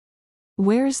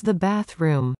 Where's the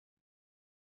bathroom?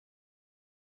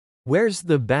 Where's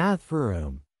the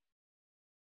bathroom?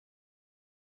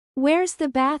 Where's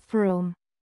the bathroom?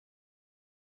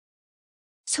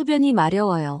 소변이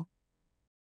마려워요.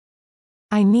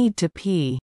 I need to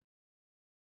pee.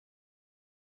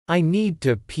 I need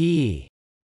to pee.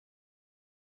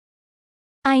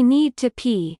 I need to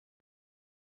pee.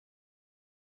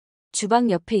 주방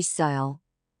옆에 있어요.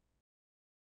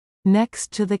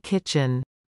 Next to the kitchen.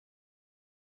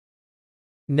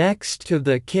 Next to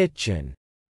the kitchen.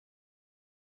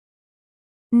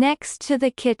 Next to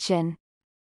the kitchen.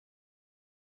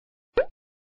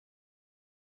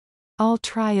 I'll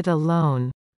try it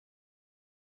alone.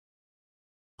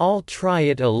 I'll try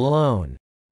it alone.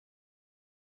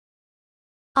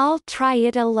 I'll try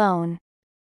it alone.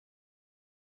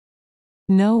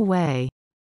 No way.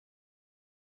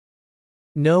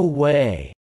 No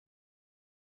way.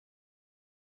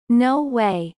 No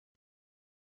way.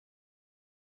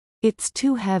 It's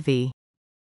too heavy.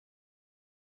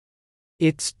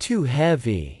 It's too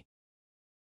heavy.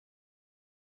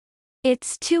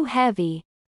 It's too heavy.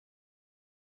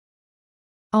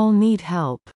 I'll need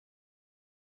help.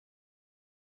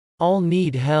 I'll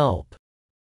need help.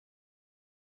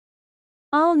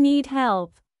 I'll need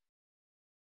help.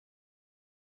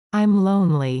 I'm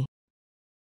lonely.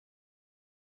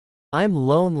 I'm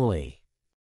lonely.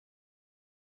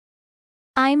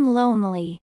 I'm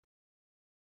lonely.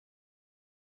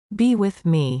 Be with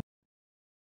me.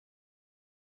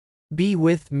 Be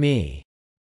with me.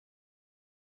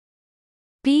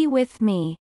 Be with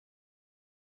me.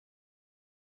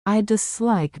 I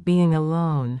dislike being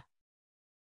alone.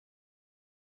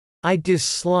 I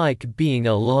dislike being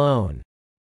alone.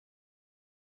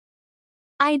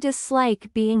 I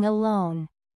dislike being alone.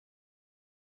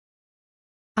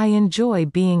 I enjoy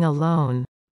being alone.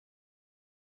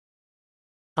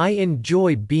 I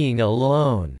enjoy being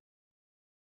alone.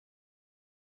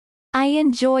 I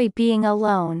enjoy being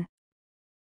alone.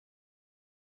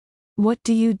 What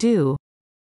do you do?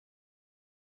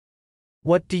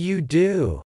 What do you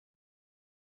do?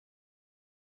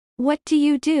 What do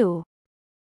you do?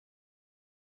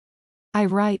 I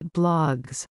write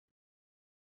blogs.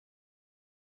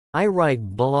 I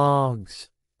write blogs.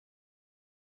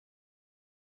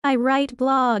 I write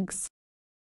blogs.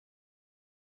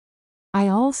 I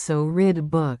also read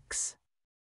books.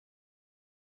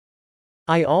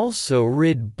 I also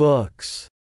read books.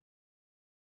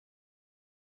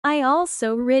 I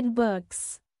also read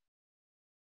books.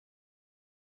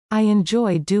 I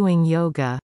enjoy doing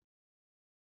yoga.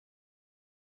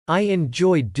 I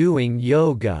enjoy doing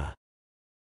yoga.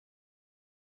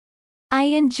 I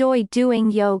enjoy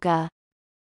doing yoga.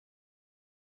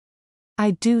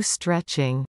 I do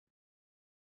stretching.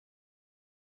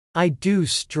 I do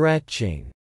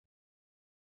stretching.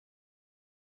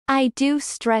 I do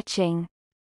stretching.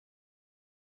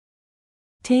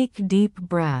 Take deep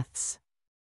breaths.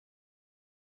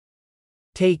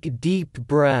 Take deep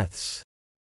breaths.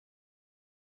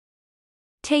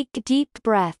 Take deep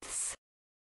breaths.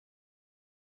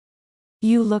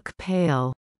 You look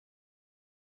pale.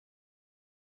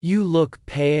 You look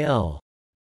pale.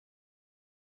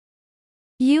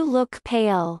 You look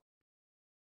pale.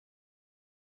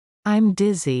 I'm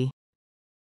dizzy.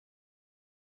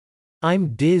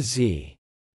 I'm dizzy.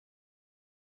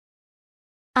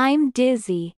 I'm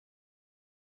dizzy.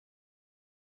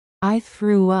 I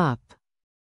threw up.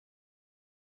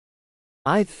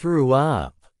 I threw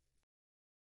up.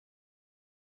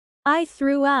 I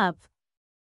threw up.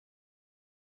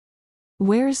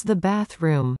 Where's the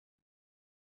bathroom?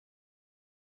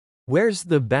 Where's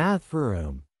the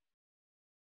bathroom?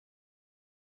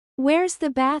 Where's the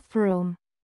bathroom?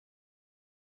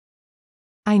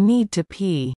 I need to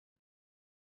pee.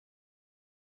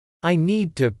 I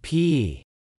need to pee.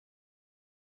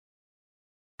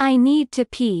 I need to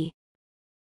pee.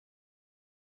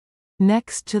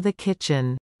 Next to the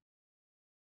kitchen.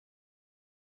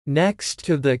 Next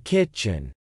to the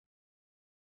kitchen.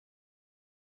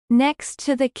 Next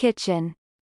to the kitchen.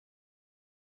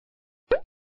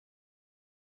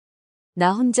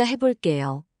 나 혼자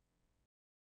해볼게요.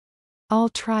 I'll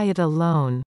try it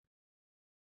alone.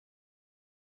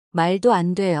 말도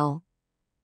안 돼요.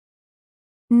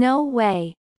 No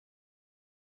way.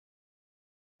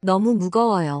 너무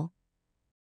무거워요.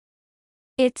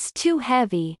 It's too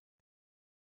heavy.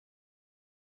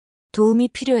 도움이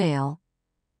필요해요.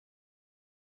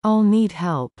 I'll need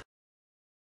help.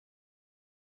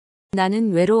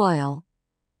 나는 외로워요.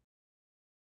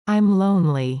 I'm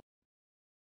lonely.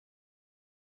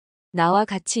 나와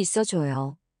같이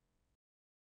있어줘요.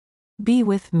 Be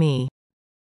with me.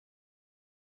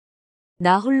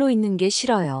 나 홀로 있는 게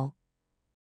싫어요.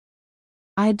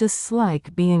 I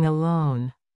dislike being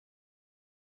alone.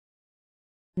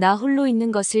 나 홀로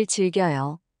있는 것을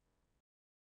즐겨요.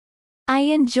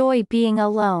 I enjoy being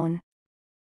alone.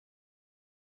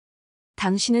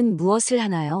 당신은 무엇을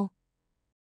하나요?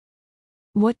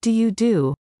 What do you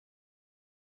do?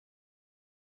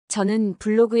 저는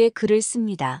블로그에 글을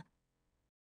씁니다.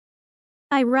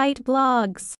 I write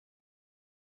blogs.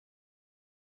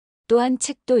 또한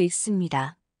책도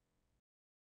읽습니다.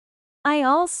 I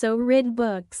also read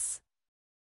books.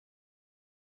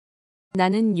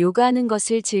 나는 요가하는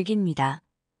것을 즐깁니다.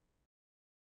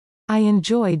 I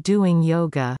enjoy doing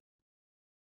yoga.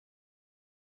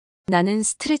 나는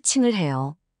스트레칭을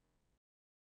해요.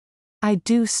 I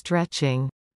do stretching.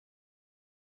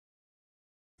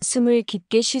 숨을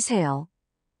깊게 쉬세요.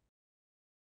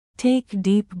 Take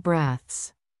deep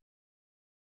breaths.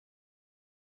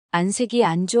 안색이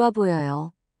안 좋아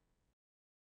보여요.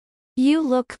 You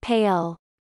look pale.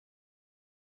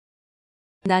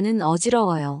 나는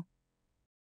어지러워요.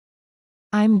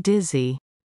 I'm dizzy.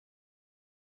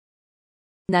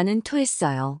 나는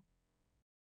토했어요.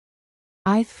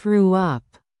 I threw up.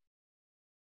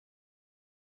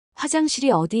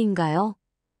 화장실이 어디인가요?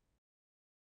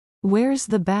 Where's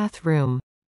the bathroom?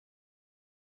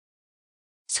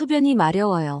 소변이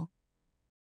마려워요.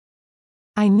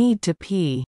 I need to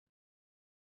pee.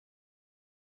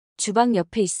 주방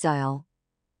옆에 있어요.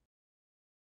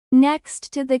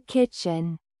 Next to the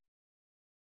kitchen.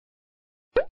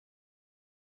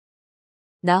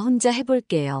 나 혼자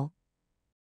해볼게요.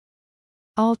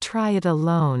 I'll try it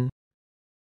alone.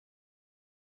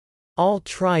 I'll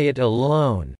try it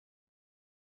alone.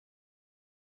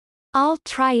 I'll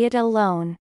try it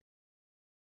alone.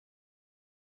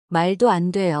 말도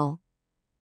안 돼요.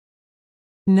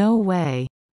 No way.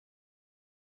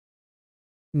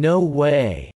 No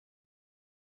way.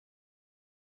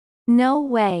 No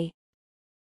way.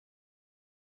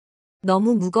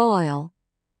 너무 무거워요.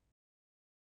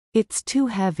 It's too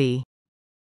heavy.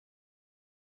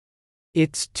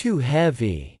 It's too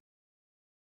heavy.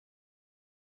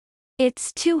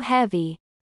 It's too heavy.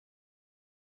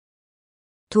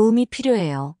 도움이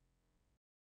필요해요.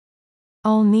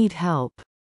 I'll need help.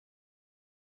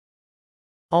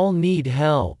 I'll need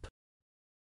help.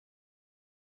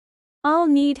 I'll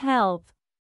need help.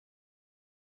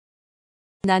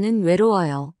 나는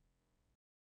외로워요.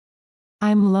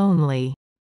 I'm lonely.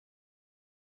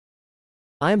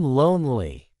 I'm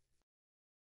lonely.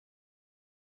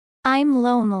 I'm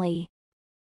lonely.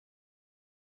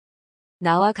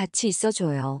 나와 같이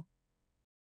있어줘요.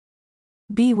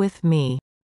 Be with me.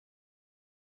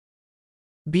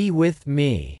 Be with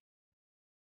me.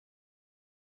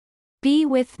 Be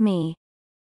with me.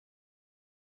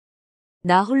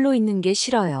 나 홀로 있는 게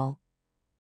싫어요.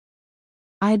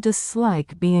 I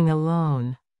dislike being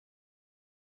alone.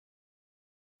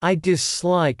 I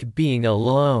dislike being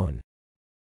alone.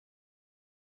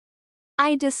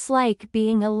 I dislike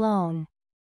being alone.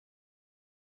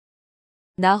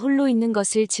 나 홀로 있는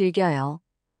것을 즐겨요.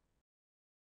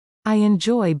 I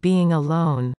enjoy being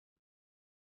alone.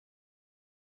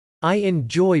 I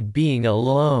enjoy being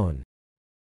alone.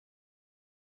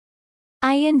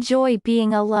 I enjoy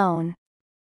being alone.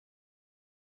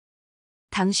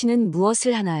 당신은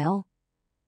무엇을 하나요?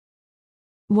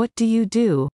 What do you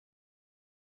do?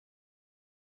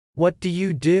 What do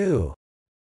you do?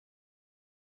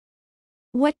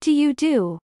 What do you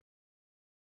do?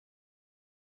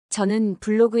 저는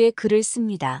블로그에 글을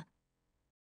씁니다.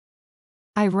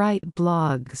 I write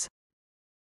blogs.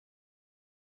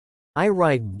 I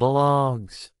write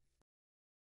blogs.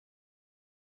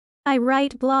 I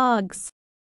write blogs.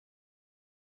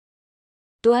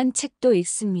 또한 책도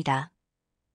읽습니다.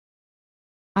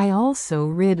 I also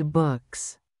read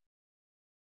books.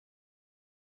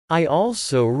 I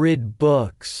also read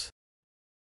books.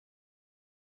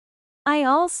 I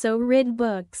also read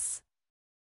books.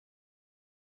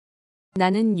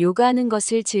 나는 요가하는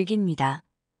것을 즐깁니다.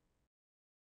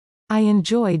 I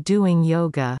enjoy doing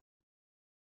yoga.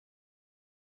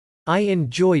 I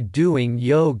enjoy doing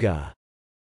yoga.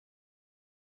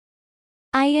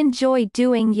 I enjoy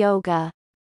doing yoga.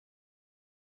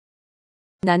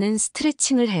 나는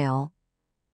스트레칭을 해요.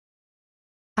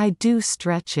 I do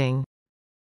stretching.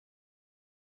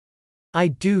 I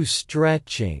do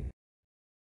stretching.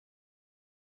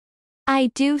 I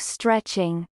do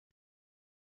stretching.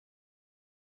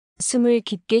 숨을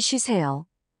깊게 쉬세요.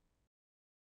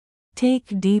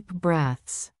 Take deep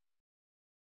breaths.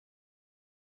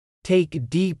 Take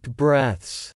deep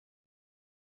breaths.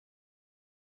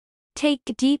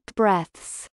 Take deep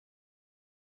breaths.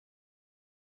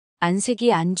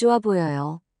 안색이 안 좋아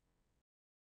보여요.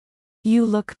 You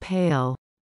look pale.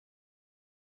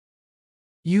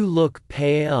 You look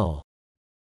pale.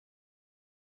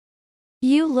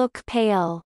 You look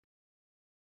pale.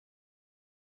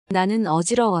 나는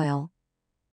어지러워요.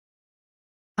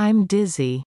 I'm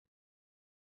dizzy.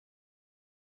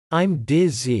 I'm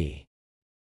dizzy.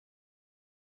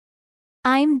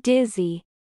 I'm dizzy.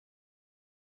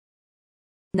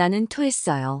 나는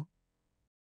토했어요.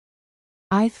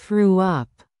 I threw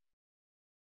up.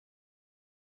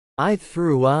 I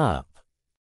threw up.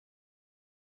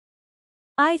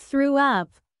 I threw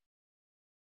up.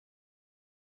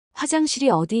 화장실이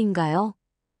어디인가요?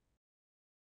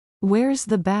 Where's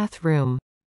the bathroom?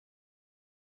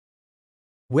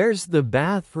 Where's the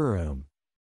bathroom?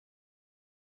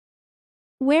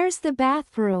 Where's the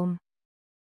bathroom?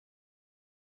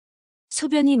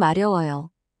 소변이 마려워요.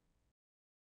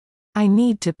 I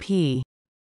need to pee.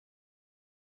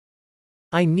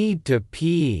 I need to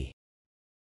pee.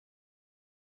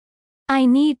 I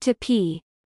need to pee.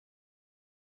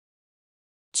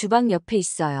 주방 옆에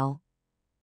있어요.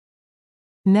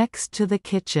 Next to the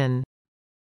kitchen.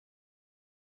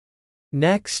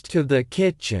 Next to the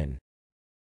kitchen.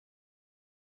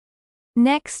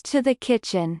 Next to the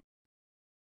kitchen.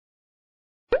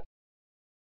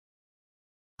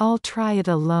 I'll try it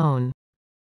alone.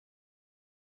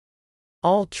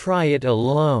 I'll try it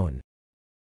alone.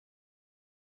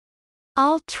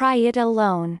 I'll try it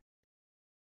alone.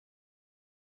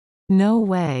 No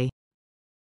way.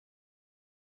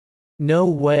 No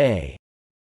way.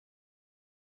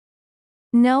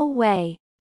 No way.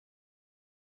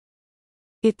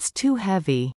 It's too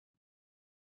heavy.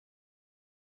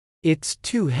 It's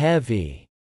too heavy.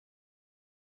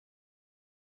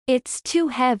 It's too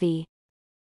heavy.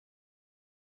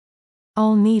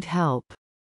 I'll need help.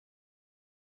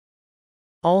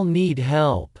 I'll need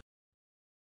help.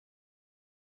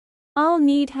 I'll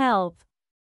need help.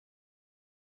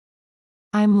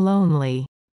 I'm lonely.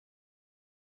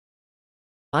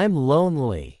 I'm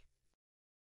lonely.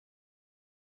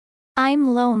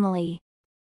 I'm lonely.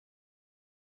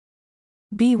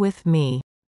 Be with me.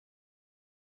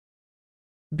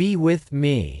 Be with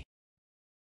me.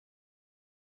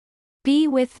 Be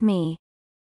with me.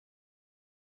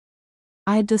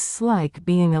 I dislike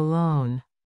being alone.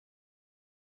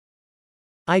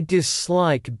 I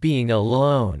dislike being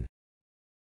alone.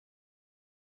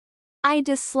 I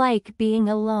dislike being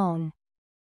alone.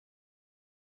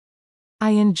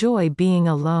 I enjoy being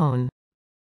alone.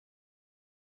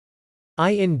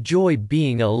 I enjoy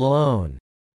being alone.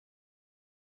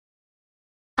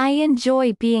 I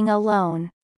enjoy being alone.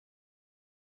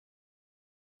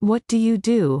 What do you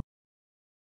do?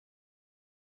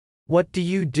 What do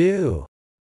you do?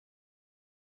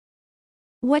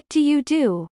 What do you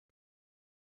do?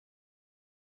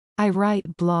 I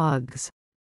write blogs.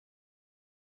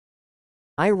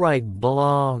 I write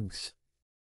blogs.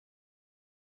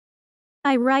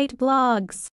 I write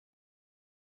blogs.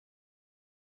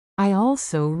 I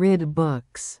also read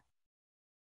books.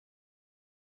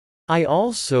 I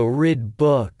also read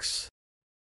books.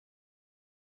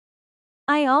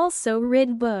 I also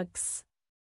read books.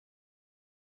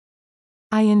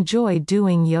 I enjoy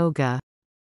doing yoga.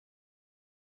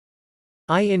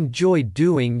 I enjoy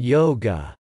doing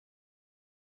yoga.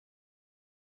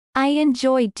 I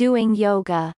enjoy doing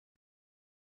yoga.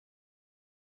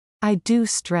 I do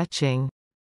stretching.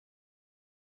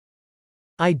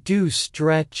 I do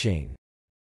stretching.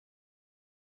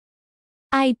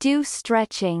 I do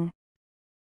stretching.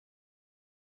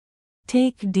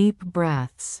 Take deep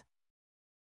breaths.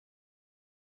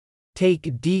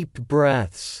 Take deep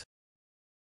breaths.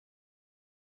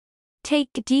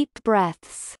 Take deep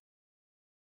breaths.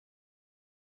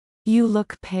 You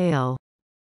look pale.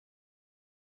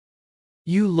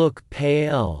 You look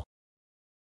pale.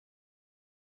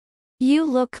 You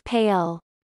look pale.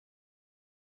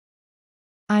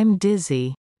 I'm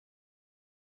dizzy.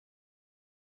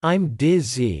 I'm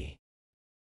dizzy.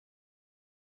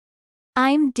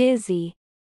 I'm dizzy.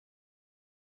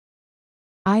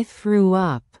 I threw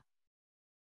up.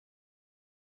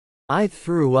 I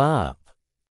threw up.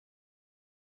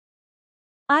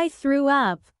 I threw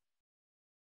up.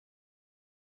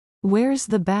 Where's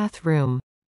the bathroom?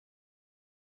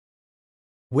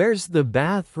 Where's the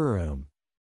bathroom?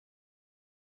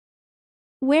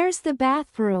 Where's the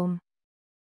bathroom?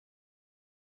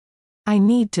 I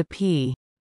need to pee.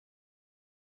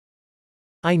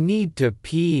 I need to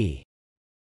pee.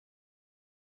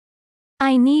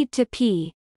 I need to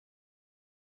pee.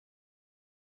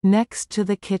 Next to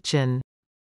the kitchen.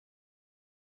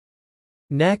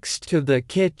 Next to the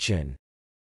kitchen.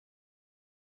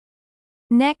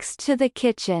 Next to the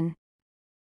kitchen.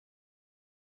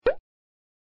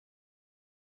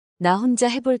 나 혼자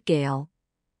해볼게요.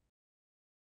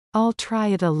 I'll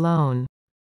try it alone.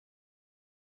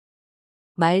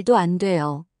 말도 안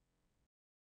돼요.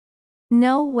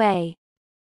 No way.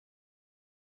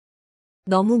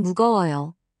 너무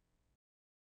무거워요.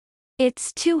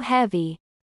 It's too heavy.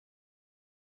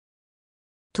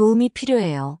 도움이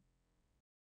필요해요.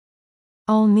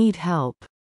 I'll need help.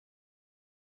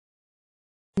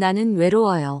 나는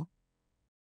외로워요.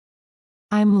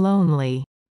 I'm lonely.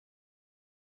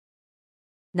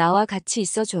 나와 같이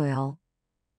있어줘요.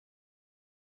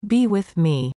 Be with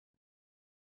me.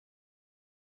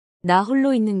 나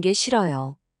홀로 있는 게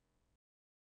싫어요.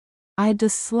 I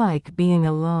dislike being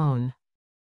alone.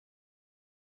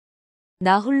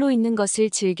 나 홀로 있는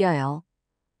것을 즐겨요.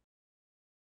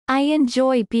 I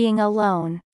enjoy being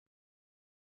alone.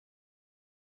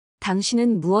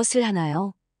 당신은 무엇을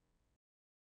하나요?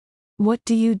 What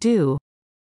do you do?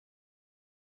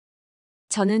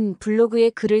 저는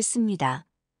블로그에 글을 씁니다.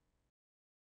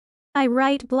 I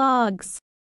write blogs.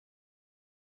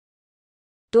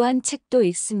 또한 책도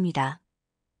읽습니다.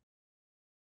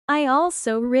 I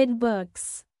also read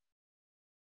books.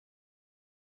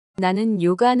 나는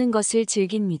요가하는 것을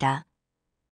즐깁니다.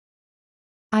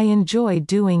 I enjoy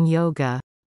doing yoga.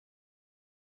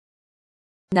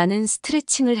 나는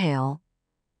스트레칭을 해요.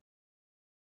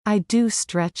 I do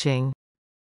stretching.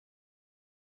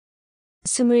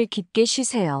 숨을 깊게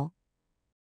쉬세요.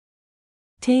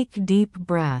 Take deep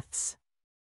breaths.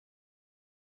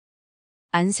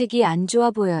 안색이 안 좋아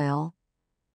보여요.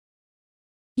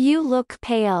 You look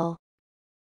pale.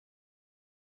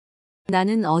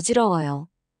 나는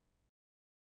어지러워요.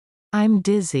 I'm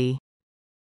dizzy.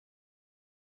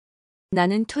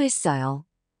 나는 토했어요.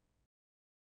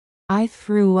 I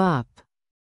threw up.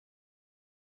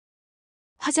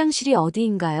 화장실이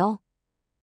어디인가요?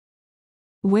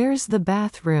 Where's the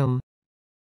bathroom?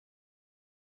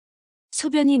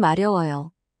 소변이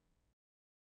마려워요.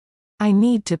 I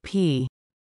need to pee.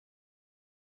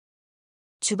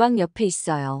 주방 옆에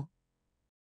있어요.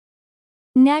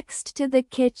 Next to the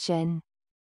kitchen.